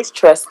can at least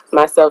trust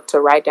myself to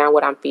write down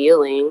what I'm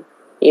feeling,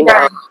 you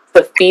know,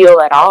 to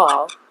feel at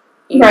all.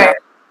 You know?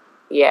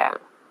 Yeah.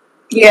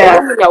 Yeah.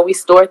 And, you know, we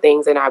store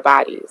things in our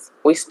bodies.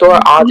 We store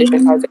all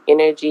different types of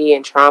energy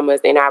and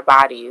traumas in our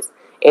bodies.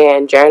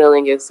 And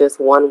journaling is just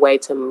one way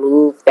to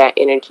move that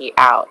energy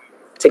out,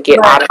 to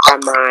get out of our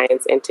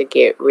minds and to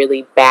get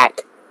really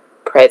back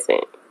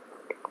present.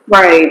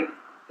 Right.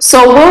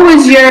 So what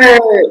was your,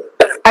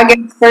 I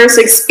guess, first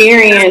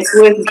experience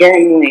with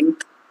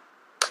journaling?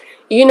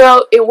 You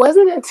know, it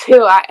wasn't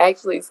until I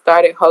actually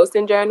started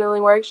hosting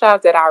journaling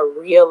workshops that I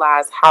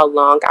realized how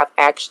long I've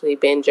actually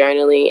been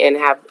journaling and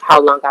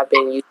how long I've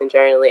been using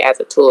journaling as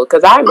a tool.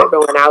 Because I remember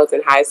when I was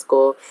in high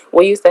school,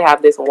 we used to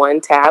have this one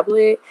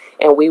tablet,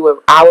 and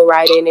I would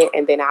write in it,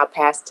 and then I'll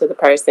pass to the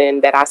person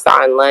that I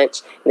saw in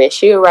lunch, and then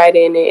she'll write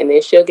in it, and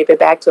then she'll give it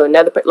back to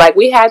another person. Like,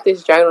 we had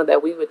this journal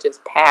that we would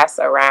just pass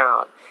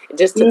around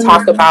just to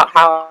talk about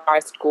how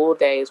our school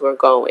days were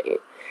going.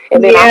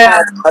 And then I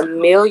had a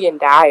million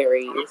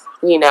diaries,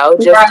 you know,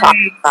 just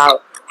talking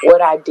about what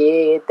I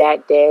did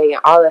that day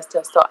and all that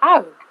stuff. So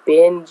I've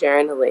been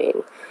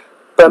journaling.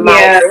 But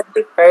my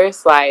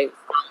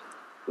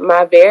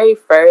very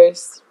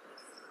first,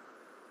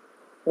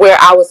 where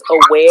I was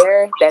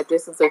aware that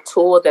this is a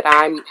tool that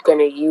I'm going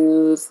to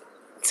use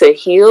to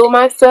heal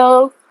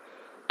myself,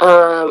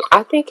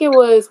 I think it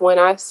was when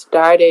I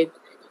started.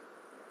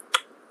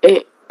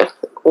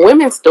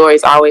 Women's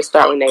stories always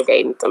start when they're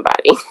dating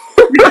somebody.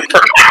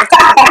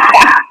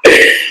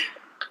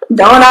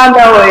 Don't I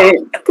know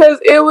it? Because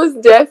it was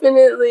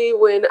definitely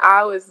when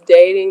I was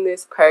dating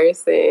this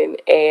person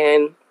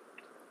and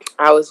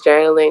I was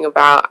journaling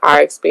about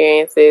our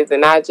experiences,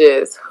 and I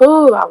was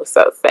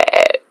so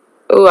sad.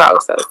 I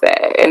was so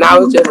sad. And I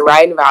was just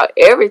writing about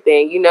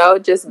everything, you know,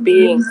 just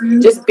being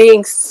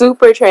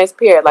super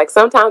transparent. Like,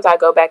 sometimes I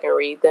go back and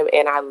read them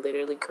and I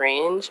literally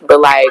cringe, but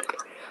like,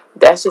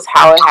 that's just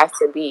how it has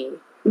to be.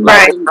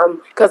 Like,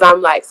 because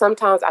I'm like,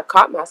 sometimes I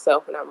caught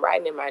myself when I'm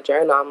writing in my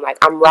journal, I'm like,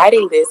 I'm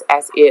writing this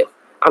as if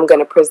I'm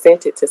going to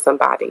present it to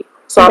somebody.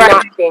 So I'm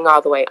not being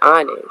all the way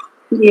honest.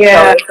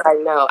 Yeah. So it's like,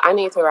 no, I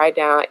need to write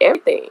down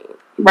everything.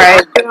 Right.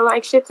 If I'm feeling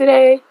like shit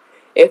today,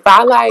 if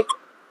I like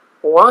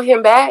want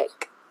him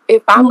back,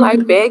 if I'm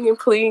like begging,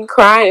 pleading,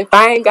 crying, if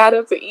I ain't got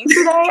up to eat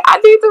today, I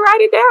need to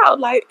write it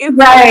down. Like,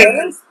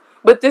 it's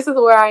but this is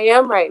where I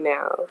am right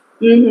now.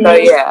 Mm-hmm. So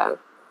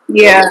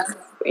yeah.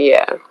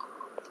 Yeah.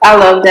 I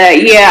love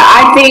that. Yeah,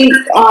 I think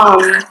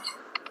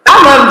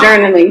I love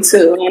journaling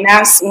too, and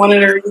that's one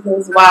of the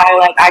reasons why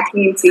like I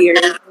came to your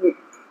group.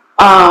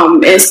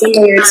 And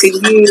similar to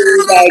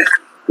you, like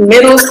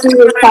middle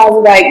school is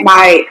probably like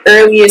my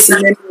earliest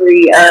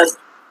memory of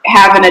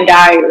having a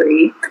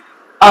diary.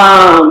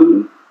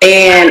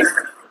 And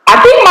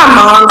I think my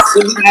mom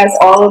still has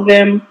all of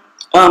them.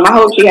 I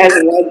hope she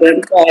hasn't read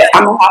them, but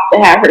I'm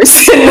gonna have her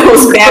send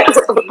those back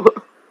to me.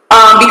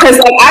 Because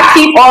like I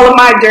keep all of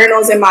my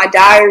journals and my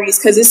diaries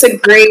because it's a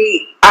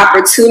great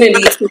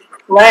opportunity to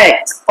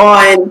reflect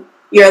on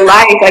your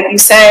life, like you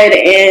said,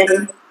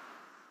 and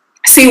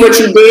see what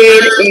you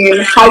did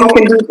and how you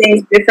can do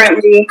things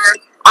differently.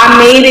 I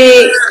made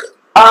it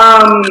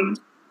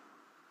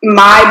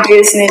my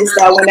business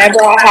that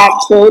whenever I have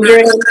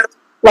children,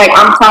 like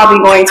I'm probably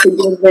going to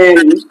give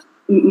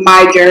them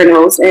my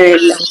journals and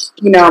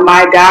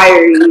my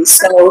diaries.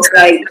 So it's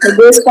like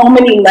there's so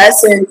many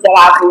lessons that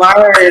I've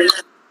learned,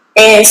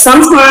 and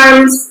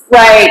sometimes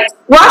I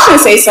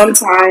shouldn't say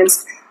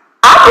sometimes.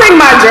 I bring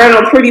my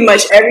journal pretty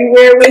much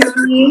everywhere with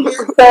me.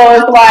 So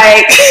it's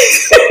like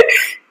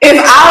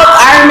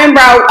I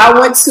remember I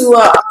went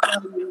to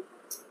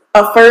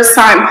a first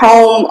time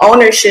home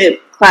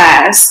ownership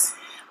class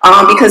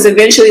because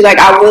eventually like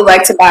I would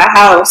like to buy a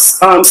house.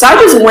 So I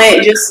just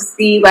went just to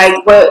see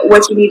like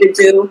what you need to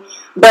do.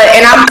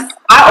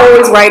 I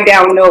always write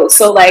down notes.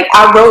 So like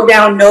I wrote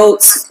down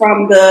notes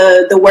from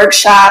the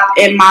workshop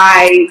in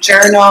my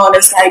journal, and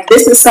it's like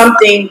this is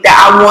something that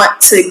I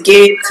want to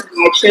give to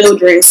my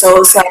children.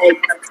 So it's like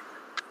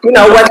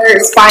whether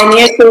it's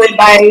financial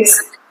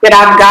advice that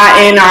I've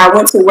gotten or I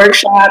went to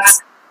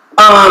workshops.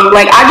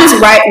 Like I just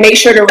make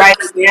sure to write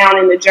it down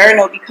in the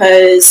journal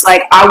because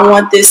like I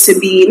want this to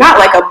be not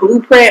like a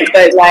blueprint,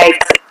 but like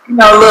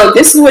look,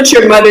 this is what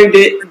your mother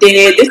did.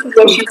 This is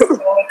what she's going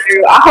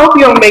through. I hope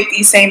you don't make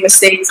these same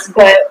mistakes,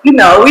 but we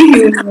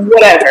human,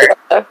 whatever.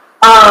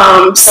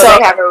 So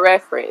they have a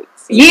reference.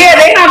 Yeah,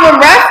 they have a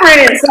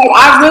reference. So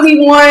I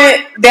really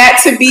want that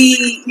to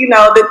be,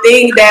 the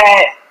thing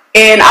that.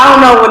 And I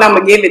don't know when I'm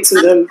gonna give it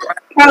to them.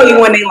 Probably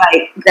when they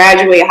like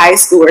graduate high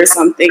school or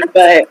something,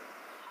 but.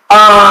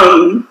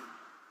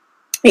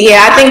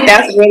 Yeah, I think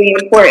that's really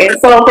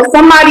important. So for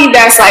somebody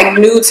that's like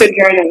new to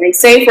journaling,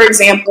 say for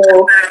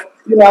example,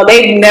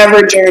 they've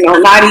never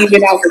journaled, not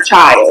even as a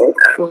child.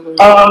 Mm-hmm.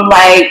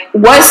 Like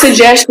what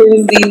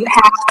suggestions do you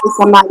have for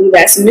somebody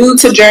that's new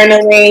to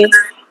journaling?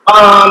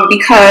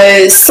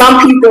 Because some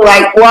people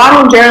like, well, I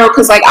don't journal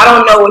because like I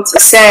don't know what to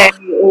say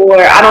or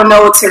I don't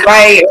know what to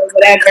write or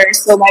whatever.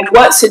 So like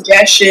what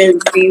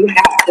suggestions do you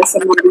have for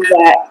somebody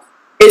that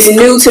is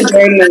new to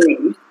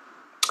journaling?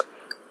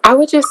 I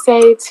would just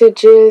say to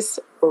just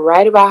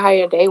write about how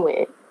your day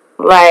went.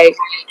 Like,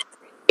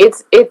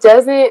 it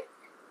doesn't,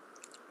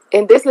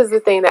 and this is the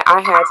thing that I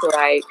had to,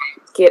 like,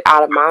 get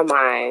out of my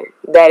mind,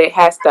 that it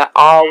has to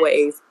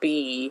always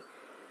be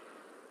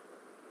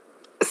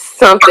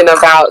something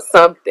about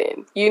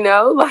something,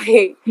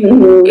 Like,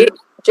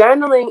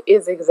 journaling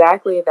is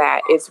exactly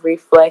that. It's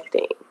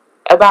reflecting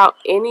about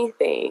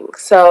anything.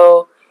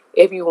 So,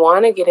 if you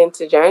want to get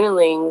into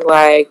journaling,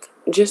 like,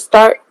 just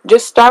start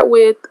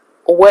with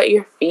what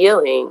you're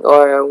feeling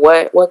or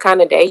what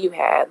kind of day you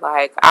had.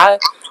 Like a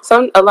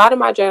lot of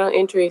my journal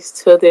entries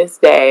to this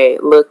day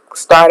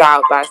start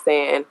out by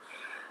saying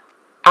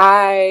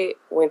I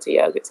went to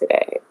yoga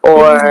today,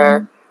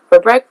 or for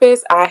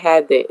breakfast I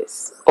had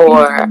this,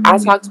 or I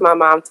talked to my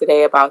mom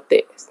today about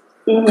this.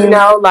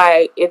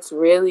 Like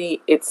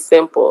it's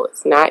simple.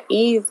 It's not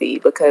easy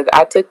because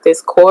I took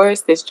this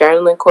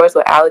journaling course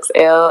with Alex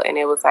L, and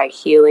it was like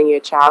healing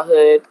your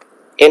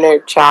inner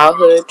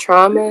childhood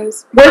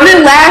traumas. Was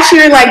it last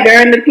year, like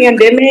during the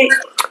pandemic?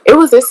 It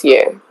was this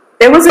year.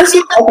 It was this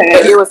year?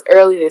 Okay. It was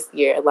early this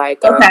year,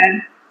 like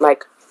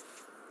like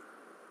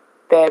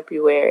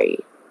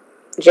January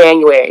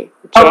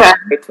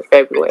to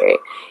February.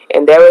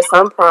 And there was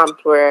some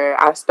prompts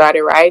where I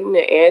started writing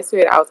and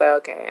answered. I was like,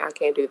 okay, I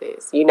can't do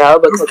this,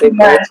 because it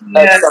goes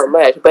up so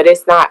much. But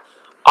it's not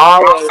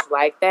always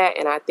like that.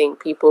 And I think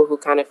people who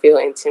kind of feel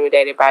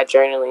intimidated by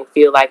journaling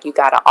feel like you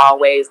gotta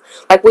always,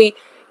 like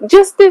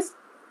just this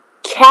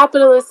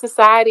capitalist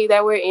society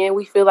that we're in,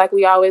 we feel like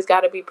we always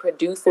got to be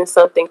producing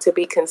something to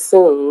be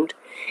consumed,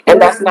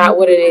 and that's not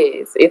what it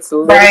is. It's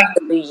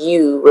literally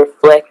you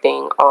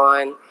reflecting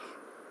on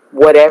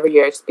whatever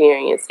your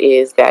experience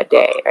is that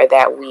day or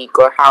that week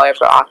or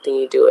however often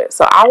you do it.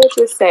 So I would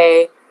just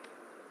say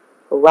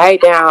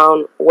write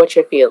down what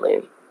you're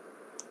feeling,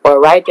 or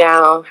write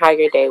down how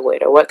your day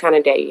went or what kind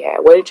of day you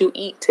had. What did you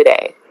eat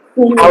today?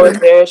 How was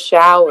your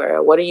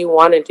shower? What do you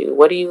want to do?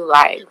 What do you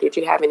like? Did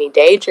you have any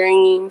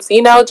daydreams?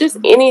 Just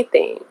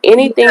anything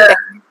that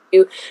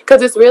you,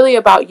 because it's really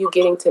about you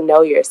getting to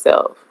know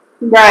yourself.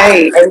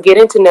 Right. And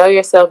getting to know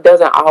yourself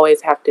doesn't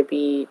always have to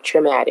be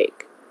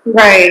traumatic.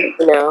 Right.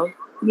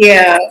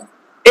 Yeah.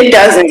 It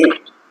doesn't.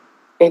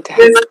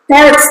 There's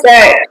parts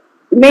that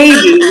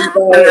maybe,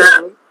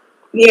 but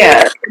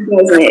yeah, it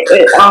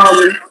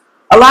doesn't.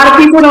 a lot of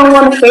people don't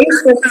want to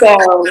face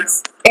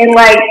themselves. And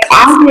like,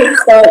 I get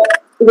stuck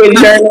with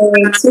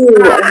journaling too.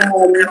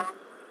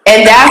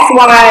 And that's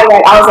why,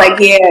 like, I was like,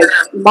 yeah,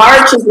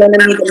 March is gonna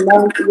be the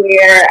month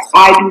where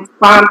I be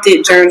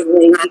prompted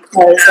journaling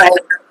because,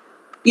 like,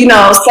 you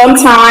know,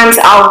 sometimes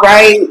I'll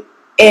write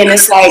and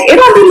it's like it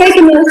don't be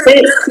making no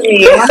sense to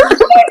me,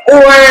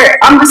 or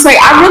I'm just like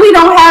I really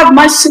don't have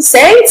much to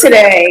say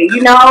today,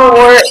 you know,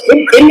 or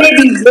it may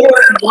be just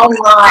one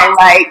line,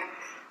 like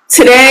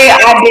today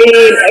I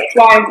did X,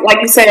 Y,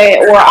 like you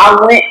said, or I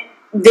went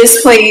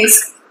this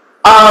place,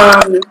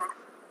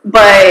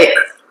 but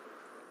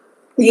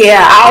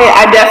yeah,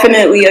 I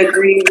definitely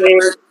agree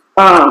with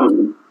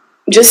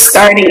just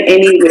starting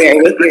anywhere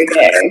with your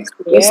day.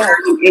 Just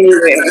starting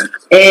anywhere.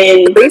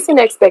 And releasing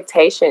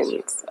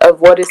expectations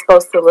of what it's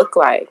supposed to look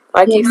like.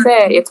 Like you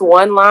said, it's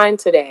one line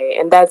today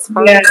and that's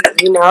fine. Yeah.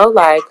 You know,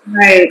 like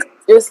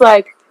just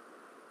like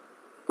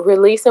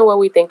releasing what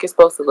we think it's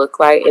supposed to look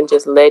like and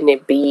just letting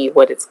it be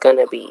what it's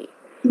gonna be.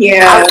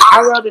 Yeah.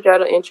 I wrote a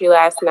journal entry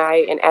last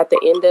night and at the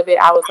end of it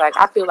I was like,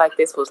 I feel like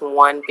this was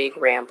one big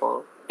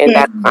ramble. And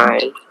that's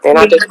fine. And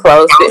I just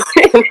closed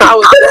it. And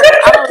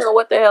I don't know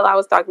what the hell I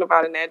was talking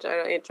about in that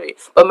journal entry.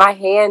 But my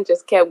hand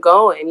just kept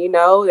going, you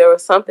know? There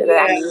was something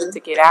that I needed to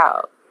get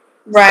out.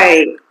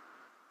 Right.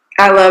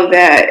 So. I love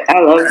that.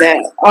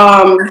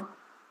 All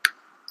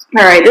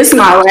right, this is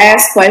my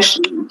last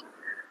question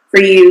for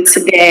you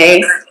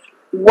today.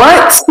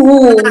 What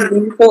tools do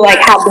you feel like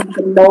have been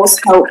the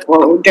most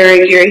helpful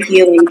during your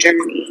healing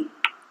journey?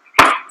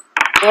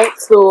 What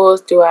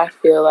tools do I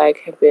feel like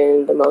have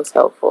been the most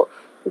helpful?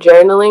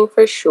 Journaling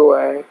for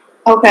sure.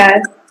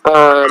 Okay.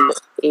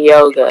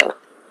 Yoga.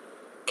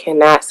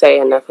 Cannot say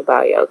enough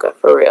about yoga,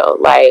 for real.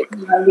 Like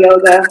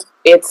yoga.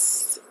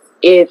 It's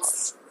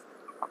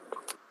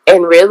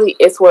and really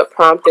it's what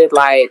prompted,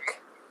 like,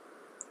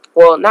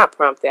 well, not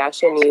prompted, I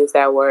shouldn't use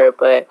that word,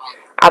 but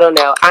I don't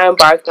know. I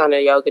embarked on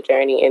a yoga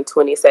journey in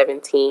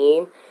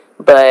 2017,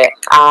 but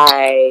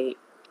I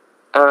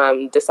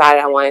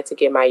decided I wanted to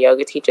get my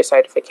yoga teacher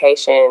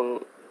certification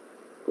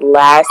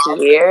last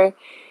year,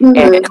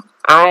 and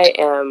I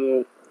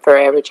am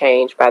forever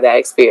changed by that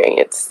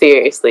experience.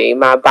 Seriously,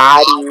 my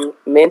body,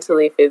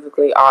 mentally,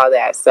 physically, all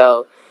that.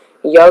 So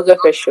yoga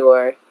for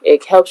sure.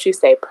 It helps you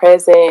stay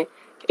present.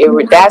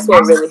 That's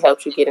what really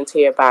helps you get into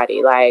your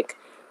body. Like,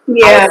 I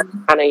don't know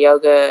what kind of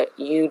yoga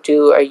you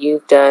do or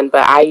you've done,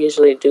 but I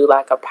usually do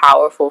like a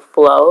powerful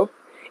flow,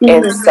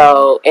 and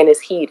it's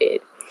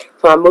heated.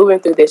 So I'm moving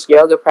through this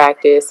yoga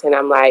practice and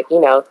I'm like, you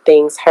know,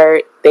 things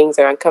hurt, things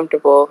are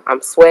uncomfortable,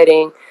 I'm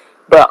sweating,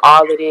 but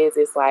all it is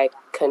like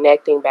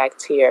connecting back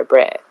to your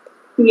breath.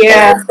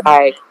 Yeah. And it's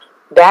like,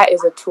 that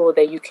is a tool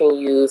that you can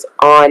use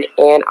on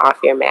and off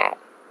your mat.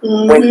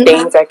 When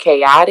things are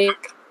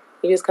chaotic,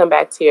 you just come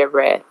back to your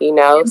breath, you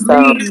know?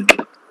 So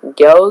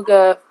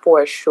yoga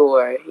for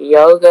sure.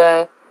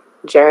 Yoga,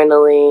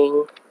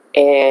 journaling,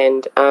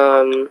 and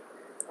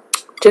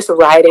just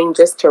writing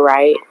just to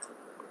write.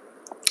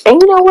 And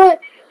you know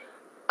what?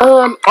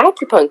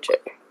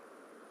 Acupuncture.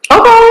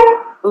 Okay.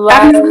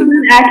 Like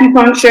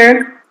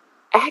acupuncture.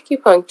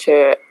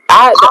 Acupuncture.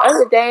 The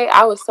other day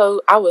I was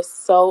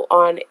so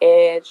on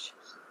edge,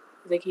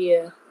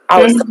 Zakia.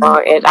 I was so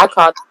on edge. I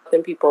called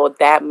them people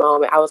that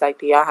moment. I was like,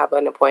 do y'all have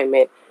an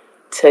appointment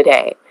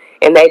today?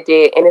 And they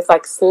did. And it's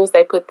like as soon as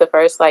they put the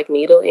first like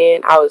needle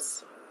in, I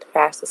was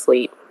fast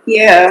asleep.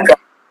 Yeah. So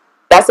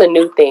that's a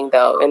new thing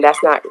though, and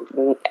that's not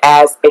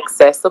as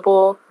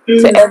accessible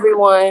to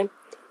everyone.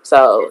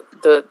 So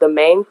the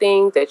main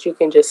thing that you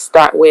can just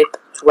start with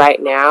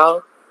right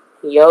now,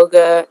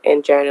 yoga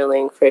and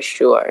journaling for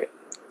sure.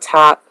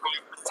 Top,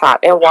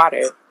 and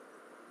water.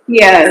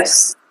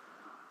 Yes.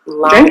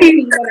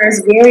 Drinking water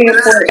is very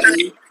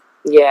important.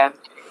 Yeah.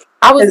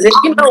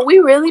 We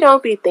really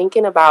don't be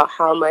thinking about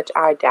how much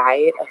our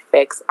diet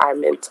affects our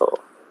mental.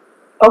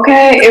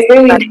 Okay, it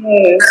really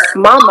does.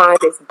 My mind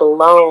is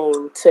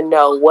blown to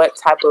know what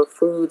type of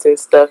foods and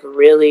stuff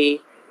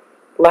really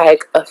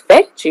like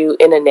affect you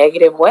in a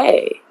negative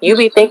way. You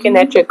be thinking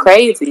that you're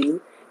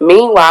crazy.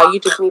 Meanwhile, you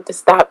just need to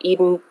stop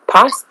eating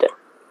pasta.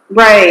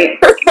 Right.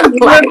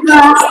 Like,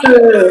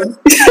 pasta.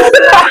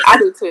 I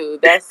do too.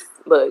 That's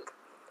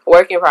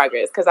work in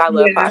progress because I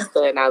love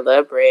pasta and I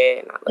love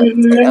bread and I love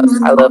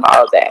potatoes. I love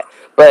all of that.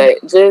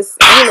 But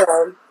just, you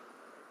know,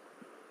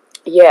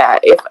 yeah,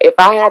 if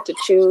I had to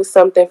choose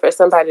something for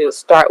somebody to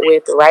start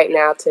with right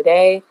now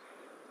today,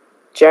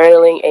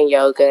 journaling and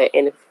yoga.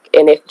 And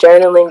if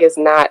journaling is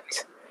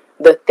not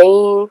the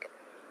thing,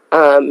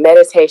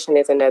 meditation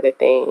is another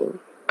thing.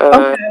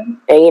 And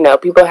you know,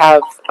 people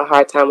have a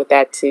hard time with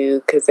that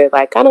too because they're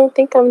like, I don't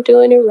think I'm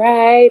doing it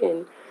right,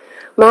 and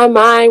my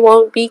mind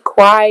won't be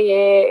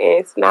quiet. And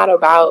it's not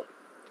about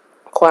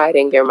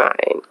quieting your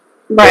mind,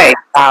 right?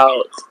 It's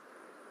about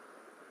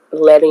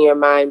letting your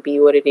mind be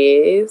what it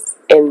is,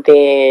 and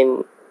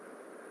then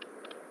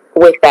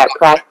with that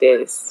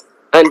practice,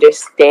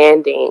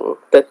 understanding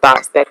the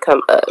thoughts that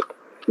come up.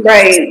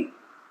 Right.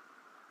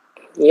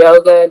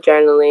 Yoga,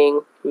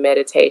 journaling,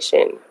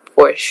 meditation,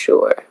 for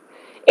sure.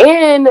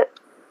 And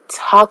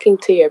talking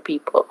to your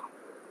people.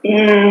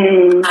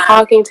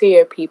 Talking to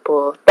your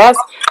people. That's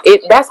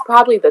it. That's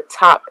probably the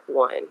top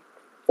one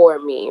for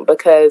me,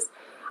 because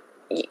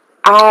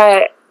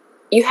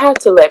you have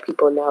to let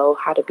people know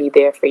how to be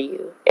there for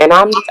you. And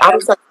I'm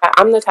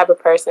the type of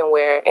person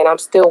where, and I'm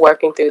still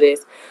working through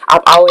this,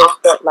 I've always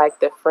felt like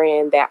the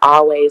friend that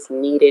always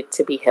needed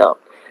to be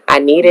helped. I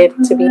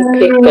needed to be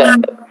picked up.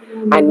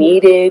 I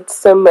needed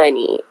some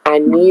money.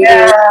 I'm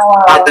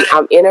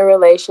in a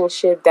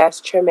relationship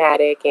that's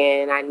traumatic,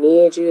 and I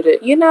need you to,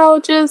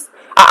 just,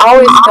 I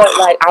always felt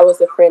like I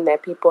was a friend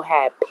that people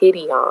had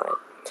pity on.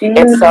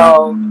 And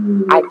so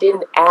I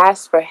didn't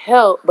ask for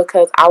help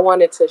because I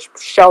wanted to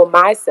show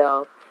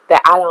myself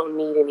that I don't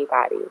need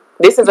anybody.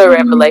 This is a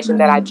revelation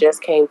that I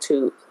just came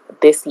to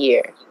this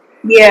year.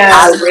 Yeah.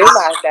 I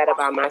realized that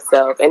about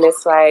myself, and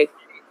it's like,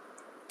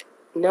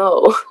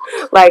 no,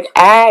 like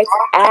ask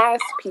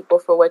people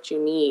for what you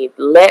need.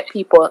 Let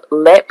people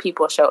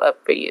show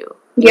up for you.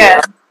 Yeah.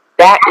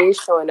 That is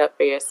showing up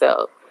for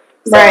yourself.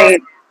 So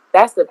right.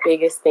 That's the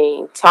biggest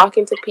thing.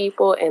 Talking to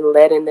people and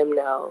letting them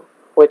know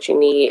what you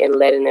need and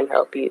letting them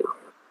help you.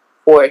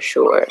 For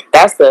sure.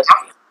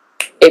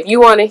 If you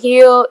want to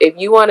heal, if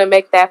you want to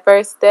make that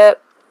first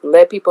step,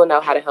 let people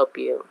know how to help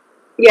you.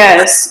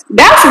 Yes,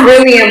 that's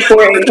really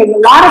important, because a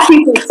lot of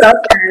people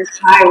suffer in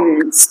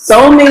silence.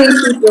 So many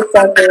people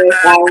suffer in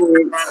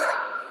silence.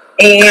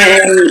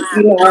 And,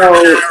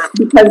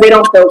 because they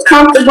don't feel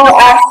comfortable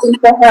asking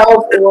for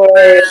help, or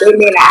they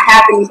may not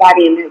have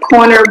anybody in their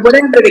corner,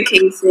 whatever the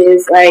case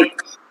is,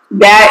 like,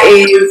 that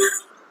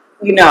is,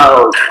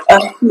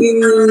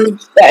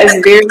 that is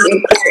very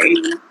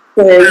important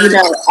to,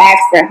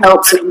 ask for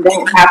help so you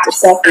don't have to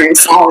suffer in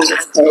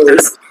silence,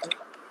 because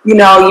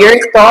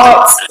your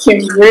thoughts can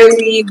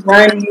really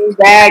run you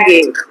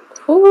ragged.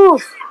 Ooh.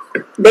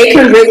 They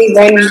can really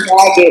run you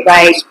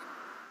ragged,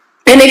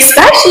 and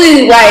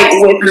especially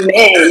with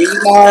men,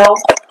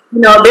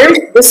 there's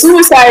the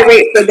suicide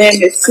rate for them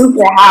is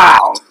super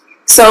high.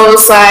 So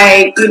it's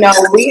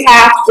we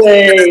have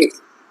to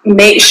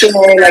make sure,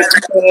 like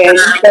you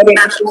said it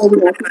before, we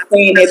don't keep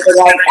saying it, but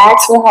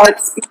ask for help,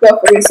 speak up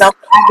for yourself,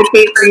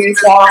 advocate for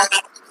yourself.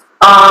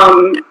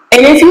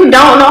 And if you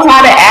don't know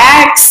how to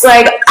ask,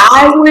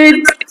 I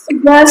would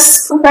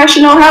suggest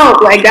professional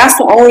help. That's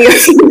the only,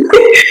 that's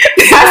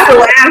the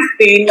last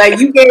thing.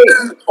 You get,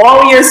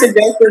 all your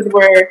suggestions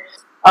were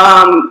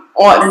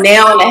on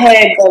nail on the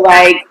head,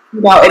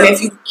 but and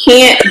if you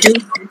can't do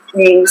these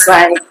things,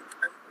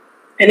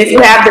 and if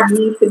you have the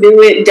need to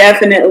do it,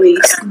 definitely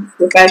seek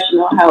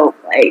professional help,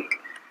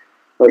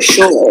 for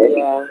sure.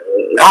 Yeah,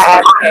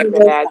 I advocate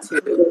for that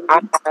too.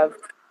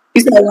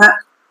 You said what?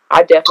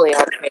 I definitely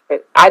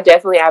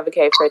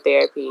advocate for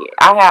therapy.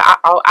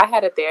 I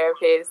had a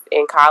therapist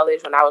in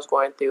college when I was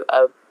going through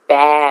a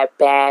bad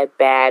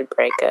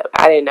breakup.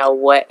 I didn't know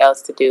what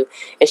else to do,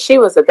 and she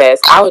was the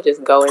best. I would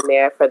just go in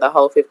there for the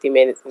whole 50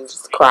 minutes and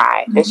just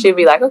cry, and she'd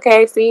be like,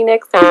 "Okay, see you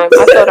next time."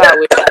 I told her I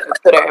wish I could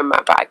put her in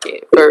my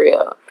pocket, for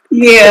real.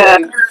 Yeah.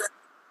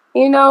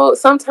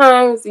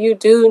 Sometimes you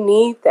do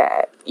need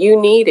that. You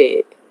need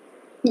it.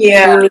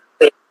 Yeah. You need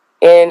it.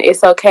 And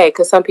it's okay,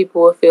 because some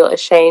people will feel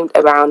ashamed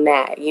around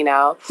that,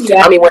 Yeah.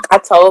 I mean, when I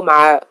told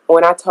my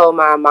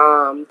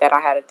mom that I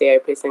had a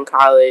therapist in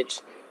college,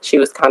 she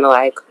was kind of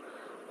like,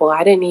 "Well,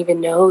 I didn't even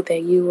know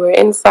that you were."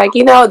 And it's like,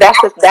 that's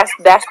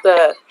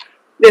the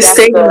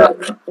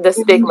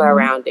stigma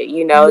around it, that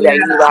you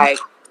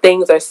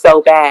things are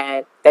so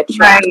bad that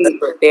you have to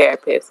go to a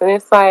therapist, and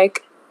it's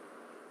like,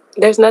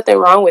 there's nothing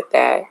wrong with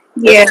that.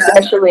 Yeah.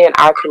 Especially in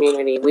our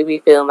community, we be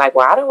feeling like,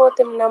 well, I don't want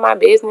them to know my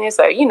business,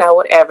 or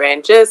whatever,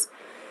 and just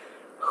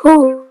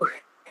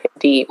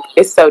deep.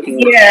 It's so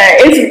deep.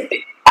 Yeah,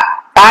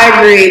 I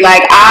agree.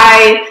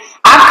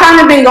 I've kind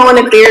of been going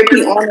to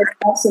therapy on and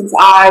off since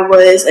I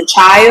was a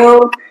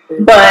child,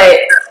 but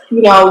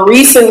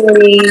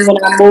recently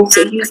when I moved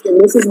to Houston,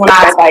 this is when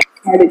I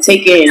started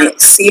taking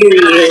it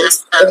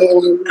serious.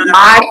 And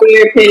my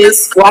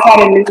therapist, I had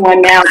a new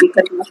one now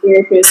because my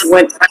therapist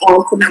went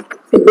on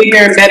to bigger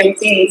and better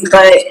things,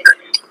 but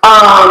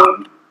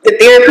the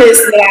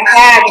therapist that I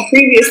had, the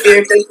previous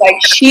therapist,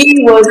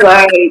 she was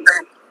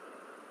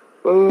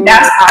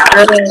that's my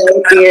girl right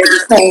there,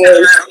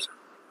 because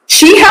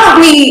she helped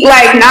me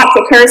not to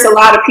curse a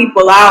lot of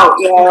people out,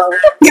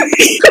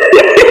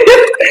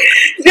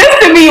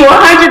 just to be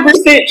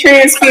 100%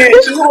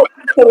 transparent. She helped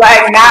me to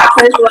not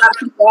curse a lot of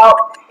people out,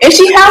 and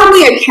she held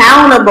me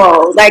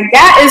accountable.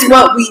 That is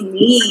what we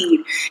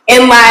need.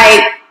 And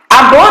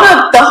I brought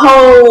up the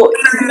whole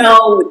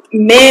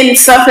men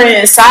suffering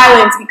in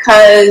silence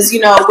because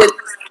with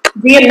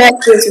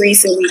DMX was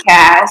recently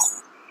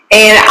passed,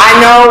 and I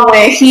know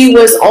when he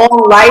was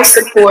on life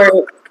support,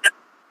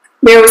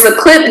 there was a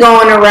clip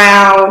going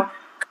around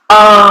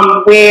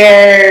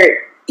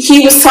where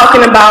he was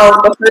talking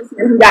about the person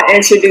who got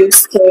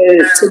introduced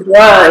to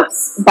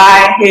drugs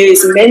by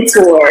his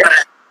mentor.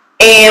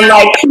 And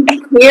he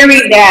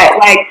carried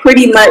that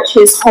pretty much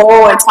his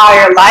whole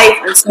entire life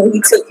until he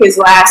took his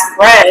last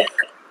breath.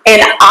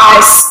 And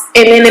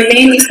and then it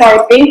made me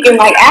start thinking,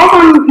 like, as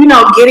I'm,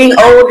 getting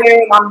older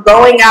and I'm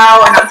going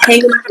out and I'm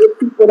hanging out with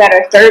people that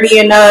are 30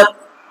 and up,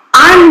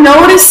 I'm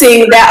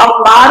noticing that a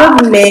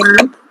lot of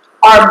men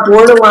are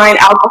borderline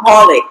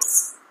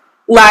alcoholics.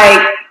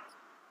 Like,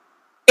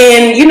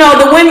 and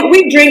the women,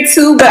 we drink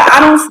too, but I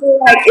don't feel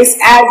like it's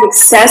as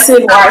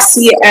excessive, or I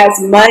see it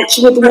as much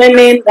with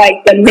women.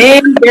 Like, the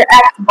men, they're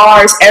at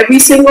bars every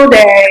single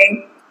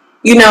day,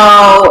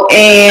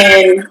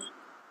 and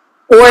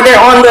or they're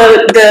on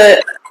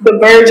the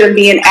verge of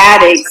being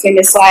addicts, and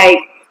it's like,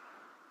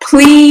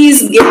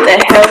 please get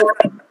the help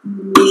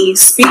you need.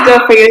 Speak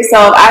up for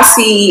yourself.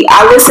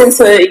 I listen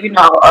to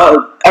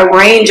a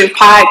range of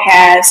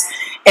podcasts,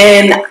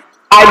 and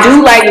I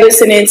do like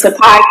listening to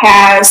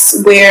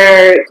podcasts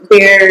where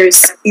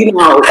there's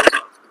male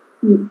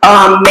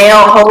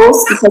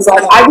hosts, because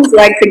like I just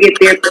like to get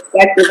their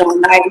perspective on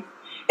life,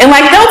 and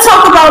like they'll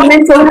talk about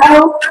mental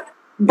health,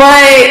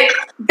 but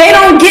they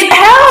don't get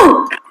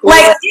help.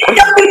 Like, it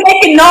don't be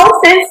making no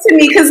sense to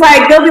me, because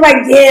like they'll be like,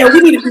 yeah, we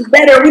need to do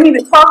better, we need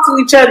to talk to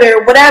each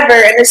other, whatever,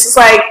 and it's just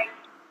like,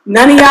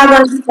 none of y'all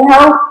gonna get the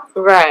help,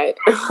 right?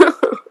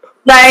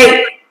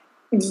 Like,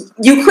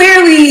 you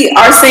clearly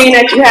are saying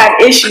that you have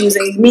issues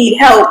and you need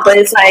help, but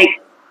it's like,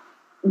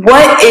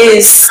 what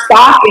is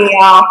stopping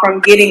y'all from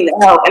getting the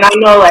help? And I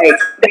know, like,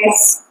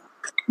 that's,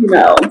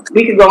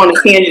 we could go on a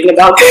tangent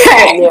about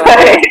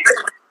that.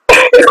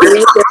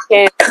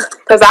 Yeah.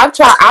 Because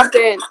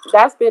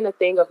that's been a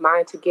thing of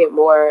mine, to get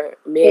more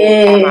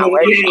men at my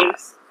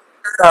workshops.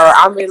 So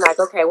I've been like,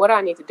 okay, what do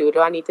I need to do? Do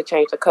I need to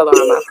change the color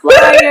on my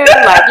flyer?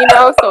 Like,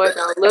 so it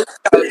don't look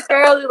so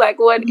curly? Like,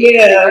 what is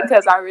it?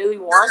 Because I really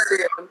want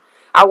them.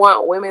 I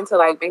want women to,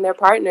 like, bring their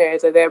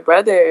partners or their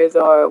brothers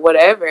or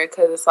whatever,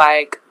 because it's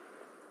like,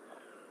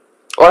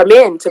 or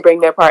men to bring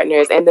their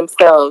partners and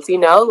themselves,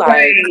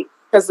 like,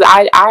 because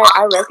I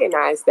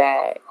recognize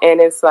that,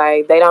 and it's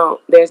like,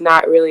 there's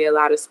not really a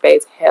lot of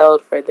space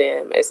held for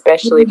them,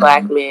 especially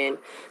Black men,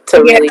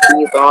 to really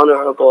be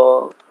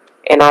vulnerable.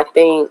 And I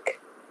think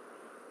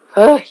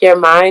your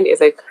mind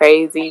is a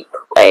crazy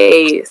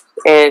place,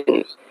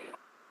 and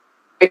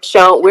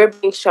we're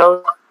being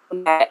shown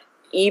that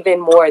even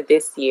more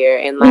this year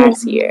and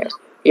last year.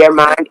 Your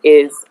mind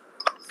is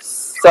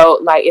so,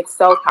 like, it's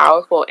so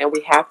powerful, and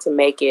we have to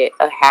make it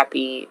a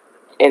happy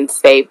and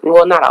safe,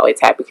 well, not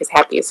always happy, because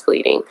happy is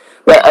fleeting,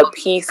 but a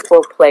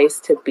peaceful place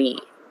to be.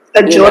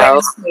 A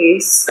joyous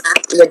place.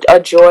 A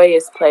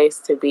joyous place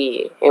to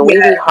be. And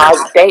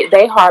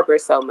they harbor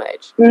so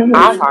much.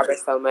 I harbor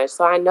so much.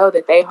 So I know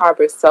that they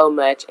harbor so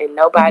much, and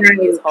nobody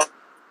is hoping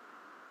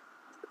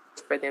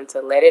for them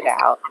to let it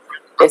out.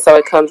 And so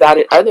it comes out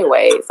in other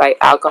ways, like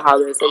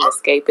alcoholism,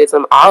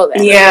 escapism, all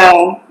that.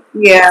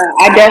 Yeah.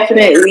 I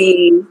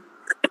definitely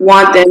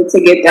want them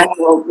to get the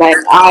help. Like,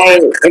 I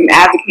am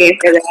advocating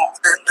for that.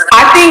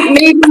 I think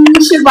maybe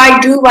we should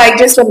do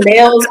just a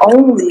males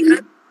only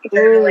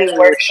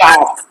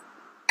workshop.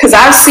 Because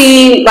I've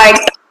seen, like,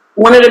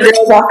 one of the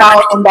girls I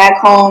followed from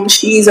back home,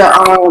 she's a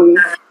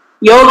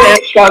yoga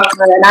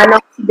instructor, and I know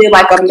she did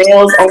like a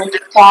males only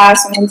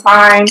class one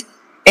time,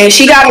 and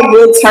she got a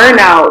good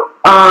turnout.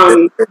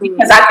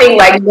 Because I think,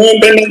 like, men,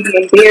 they may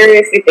be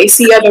embarrassed if they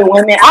see other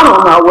women. I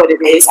don't know what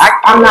it is.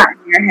 I'm not in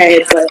your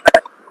head,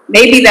 but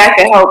maybe that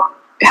could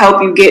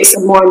help you get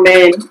some more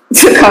men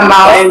to come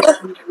out. And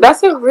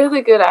that's a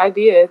really good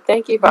idea.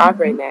 Thank you for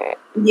offering that.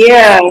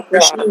 Yeah,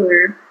 for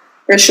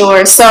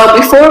sure. So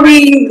before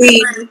we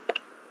leave,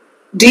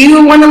 do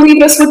you want to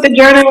leave us with the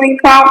journaling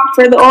prompt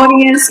for the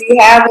audience? Do you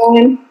have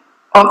one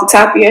off the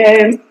top of your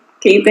head?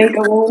 Can you think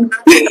of one?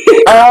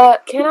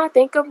 Can I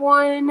think of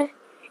one?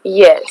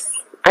 Yes,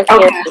 I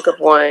can think of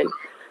one.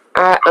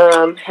 I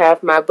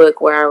have my book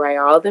where I write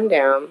all of them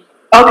down.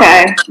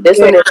 Okay. This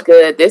one is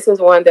good. This is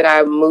one that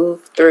I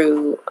moved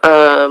through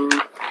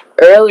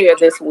earlier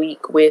this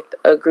week with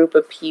a group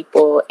of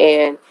people,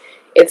 and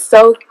it's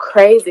so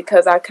crazy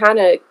because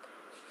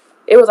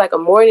it was like a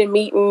morning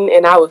meeting,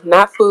 and I was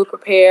not food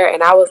prepared,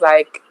 and I was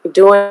like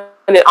doing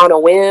it on a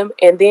whim,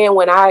 and then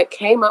when I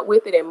came up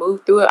with it and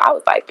moved through it, I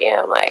was like,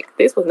 damn, like,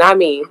 this was not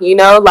me,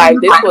 like,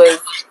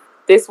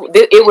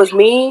 it was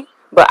me,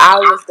 but I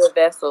was the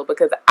vessel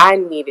because I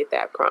needed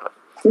that prompt.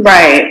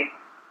 Right.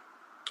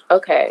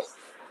 Okay.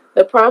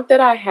 The prompt that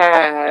I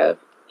have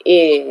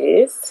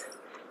is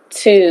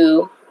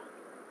to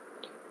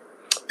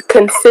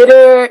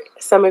consider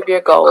some of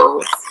your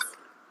goals.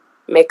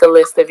 Make a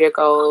list of your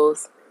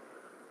goals.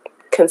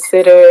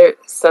 Consider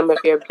some of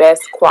your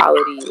best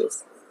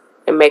qualities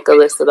and make a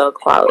list of those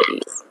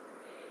qualities.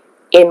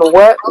 In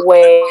what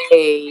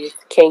ways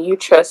can you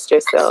trust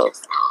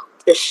yourself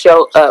to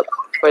show up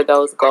for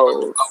those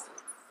goals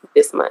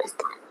this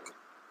month?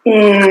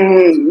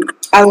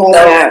 I love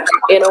that.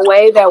 In a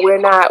way that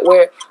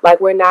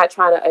we're not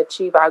trying to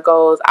achieve our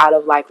goals out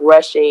of like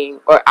rushing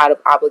or out of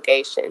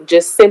obligation,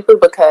 just simply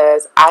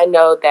because I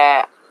know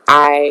that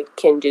I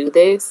can do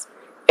this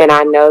and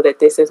I know that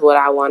this is what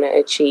I want to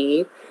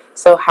achieve.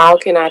 So how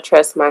can I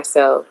trust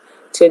myself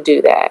to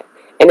do that?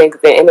 And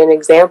an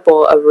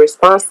example of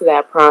response to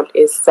that prompt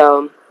is,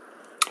 so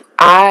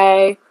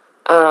I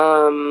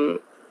know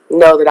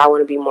that I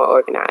want to be more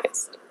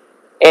organized.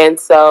 And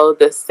so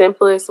the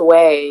simplest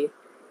way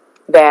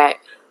that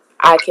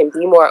I can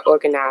be more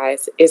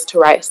organized is to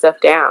write stuff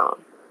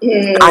down.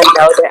 I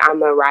know that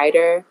I'm a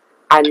writer.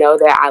 I know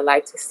that I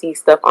like to see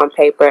stuff on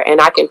paper,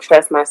 and I can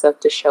trust myself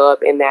to show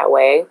up in that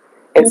way.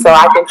 And so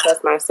I can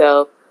trust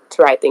myself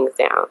to write things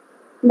down.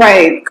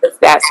 Right. It's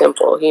that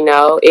simple, you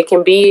know. It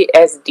can be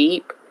as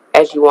deep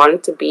as you want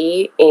it to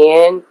be,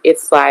 and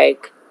it's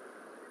like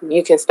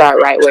you can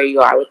start right where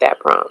you are with that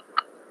prompt.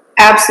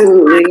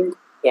 Absolutely.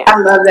 Yeah. I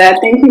love that.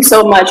 Thank you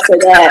so much for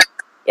that.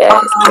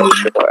 Yes,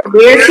 sure.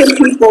 Where can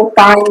people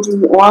find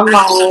you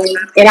online?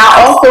 And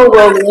I also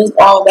will link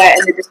all that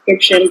in the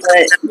description,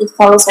 but just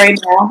tell us right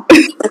now.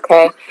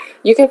 Okay.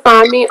 You can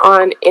find me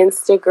on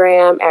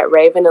Instagram at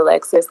Raven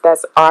Alexis.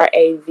 That's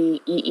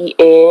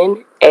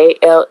RAVEEN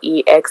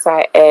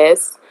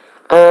ALEXIS.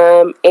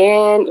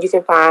 And you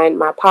can find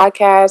my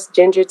podcast,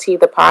 Ginger Tea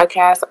the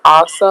Podcast,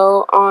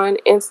 also on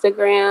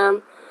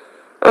Instagram.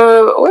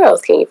 Where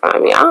else can you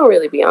find me? I don't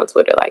really be on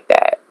Twitter like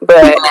that,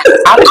 but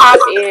I pop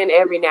in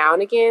every now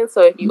and again.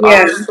 So if you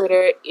are on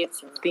Twitter,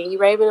 it's the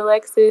Raven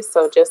Alexis.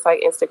 So just like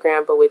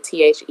Instagram, but with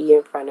THE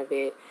in front of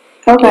it.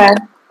 Okay.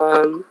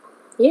 And,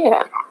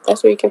 yeah,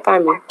 that's where you can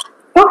find me.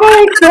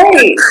 Okay,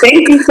 great.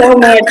 Thank you so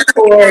much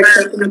for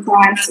taking the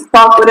time to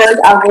talk with us.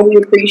 I really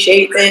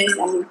appreciate this.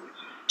 I'm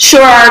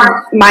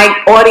sure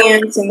my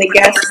audience and the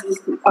guests, yes,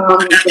 you are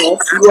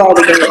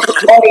the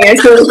guest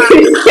audience.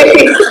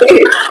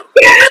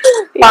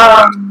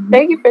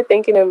 Thank you for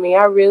thinking of me.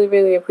 I really,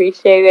 really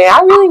appreciate it.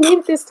 I really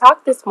needed this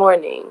talk this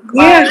morning.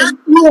 Yeah, of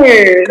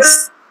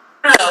course.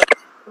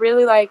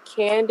 Really like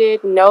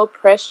candid, no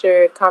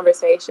pressure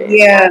conversation.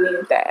 Yeah. I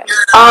needed that.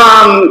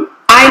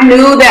 I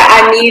knew that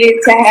I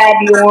needed to have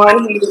you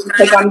on here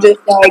because I'm just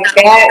like,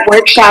 that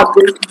workshop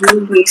just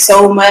grew me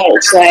so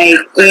much. Like,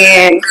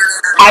 and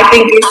I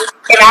think it's,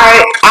 and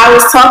I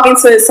was talking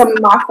to some of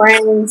my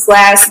friends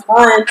last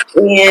month,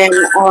 and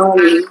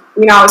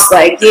you know, I was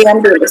like, yeah,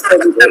 I'm doing this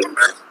every day,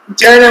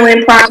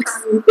 journaling,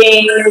 prompting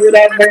thing or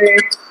whatever.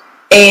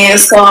 And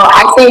so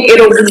I think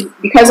it'll be,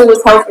 because it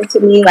was helpful to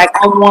me, like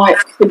I want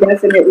to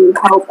definitely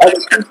help other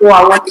people.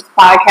 I want this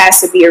podcast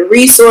to be a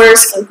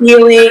resource for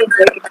healing,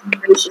 breaking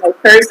generational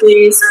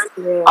curses.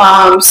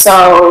 Yeah.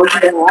 So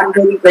you know, I'm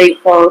really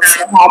grateful to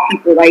have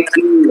people like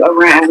you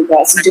around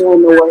us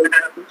doing the work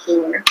for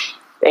sure.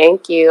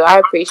 Thank you. I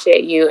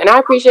appreciate you. And I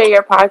appreciate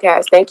your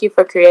podcast. Thank you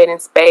for creating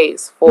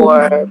space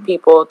for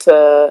people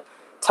to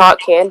talk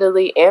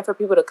candidly and for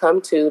people to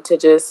come to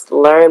just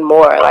learn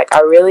more. Like, I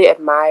really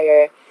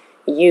admire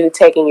you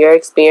taking your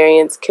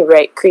experience,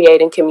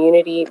 creating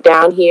community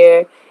down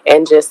here,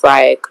 and just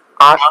like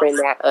offering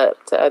that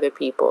up to other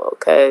people,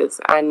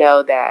 because I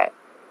know that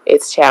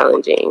it's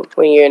challenging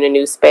when you're in a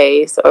new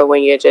space, or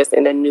when you're just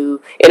in a new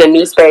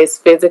space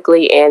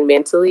physically and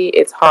mentally.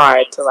 It's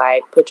hard to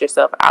like put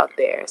yourself out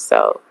there,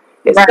 so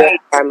it's very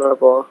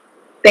admirable.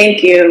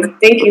 Thank you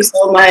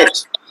so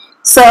much.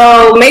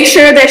 So make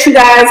sure that you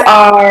guys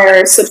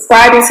are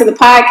subscribing to the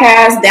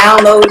podcast,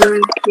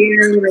 downloading,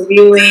 sharing,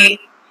 reviewing.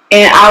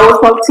 And I will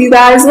talk to you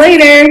guys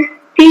later.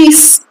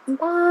 Peace.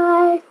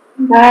 Bye.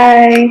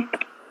 Bye.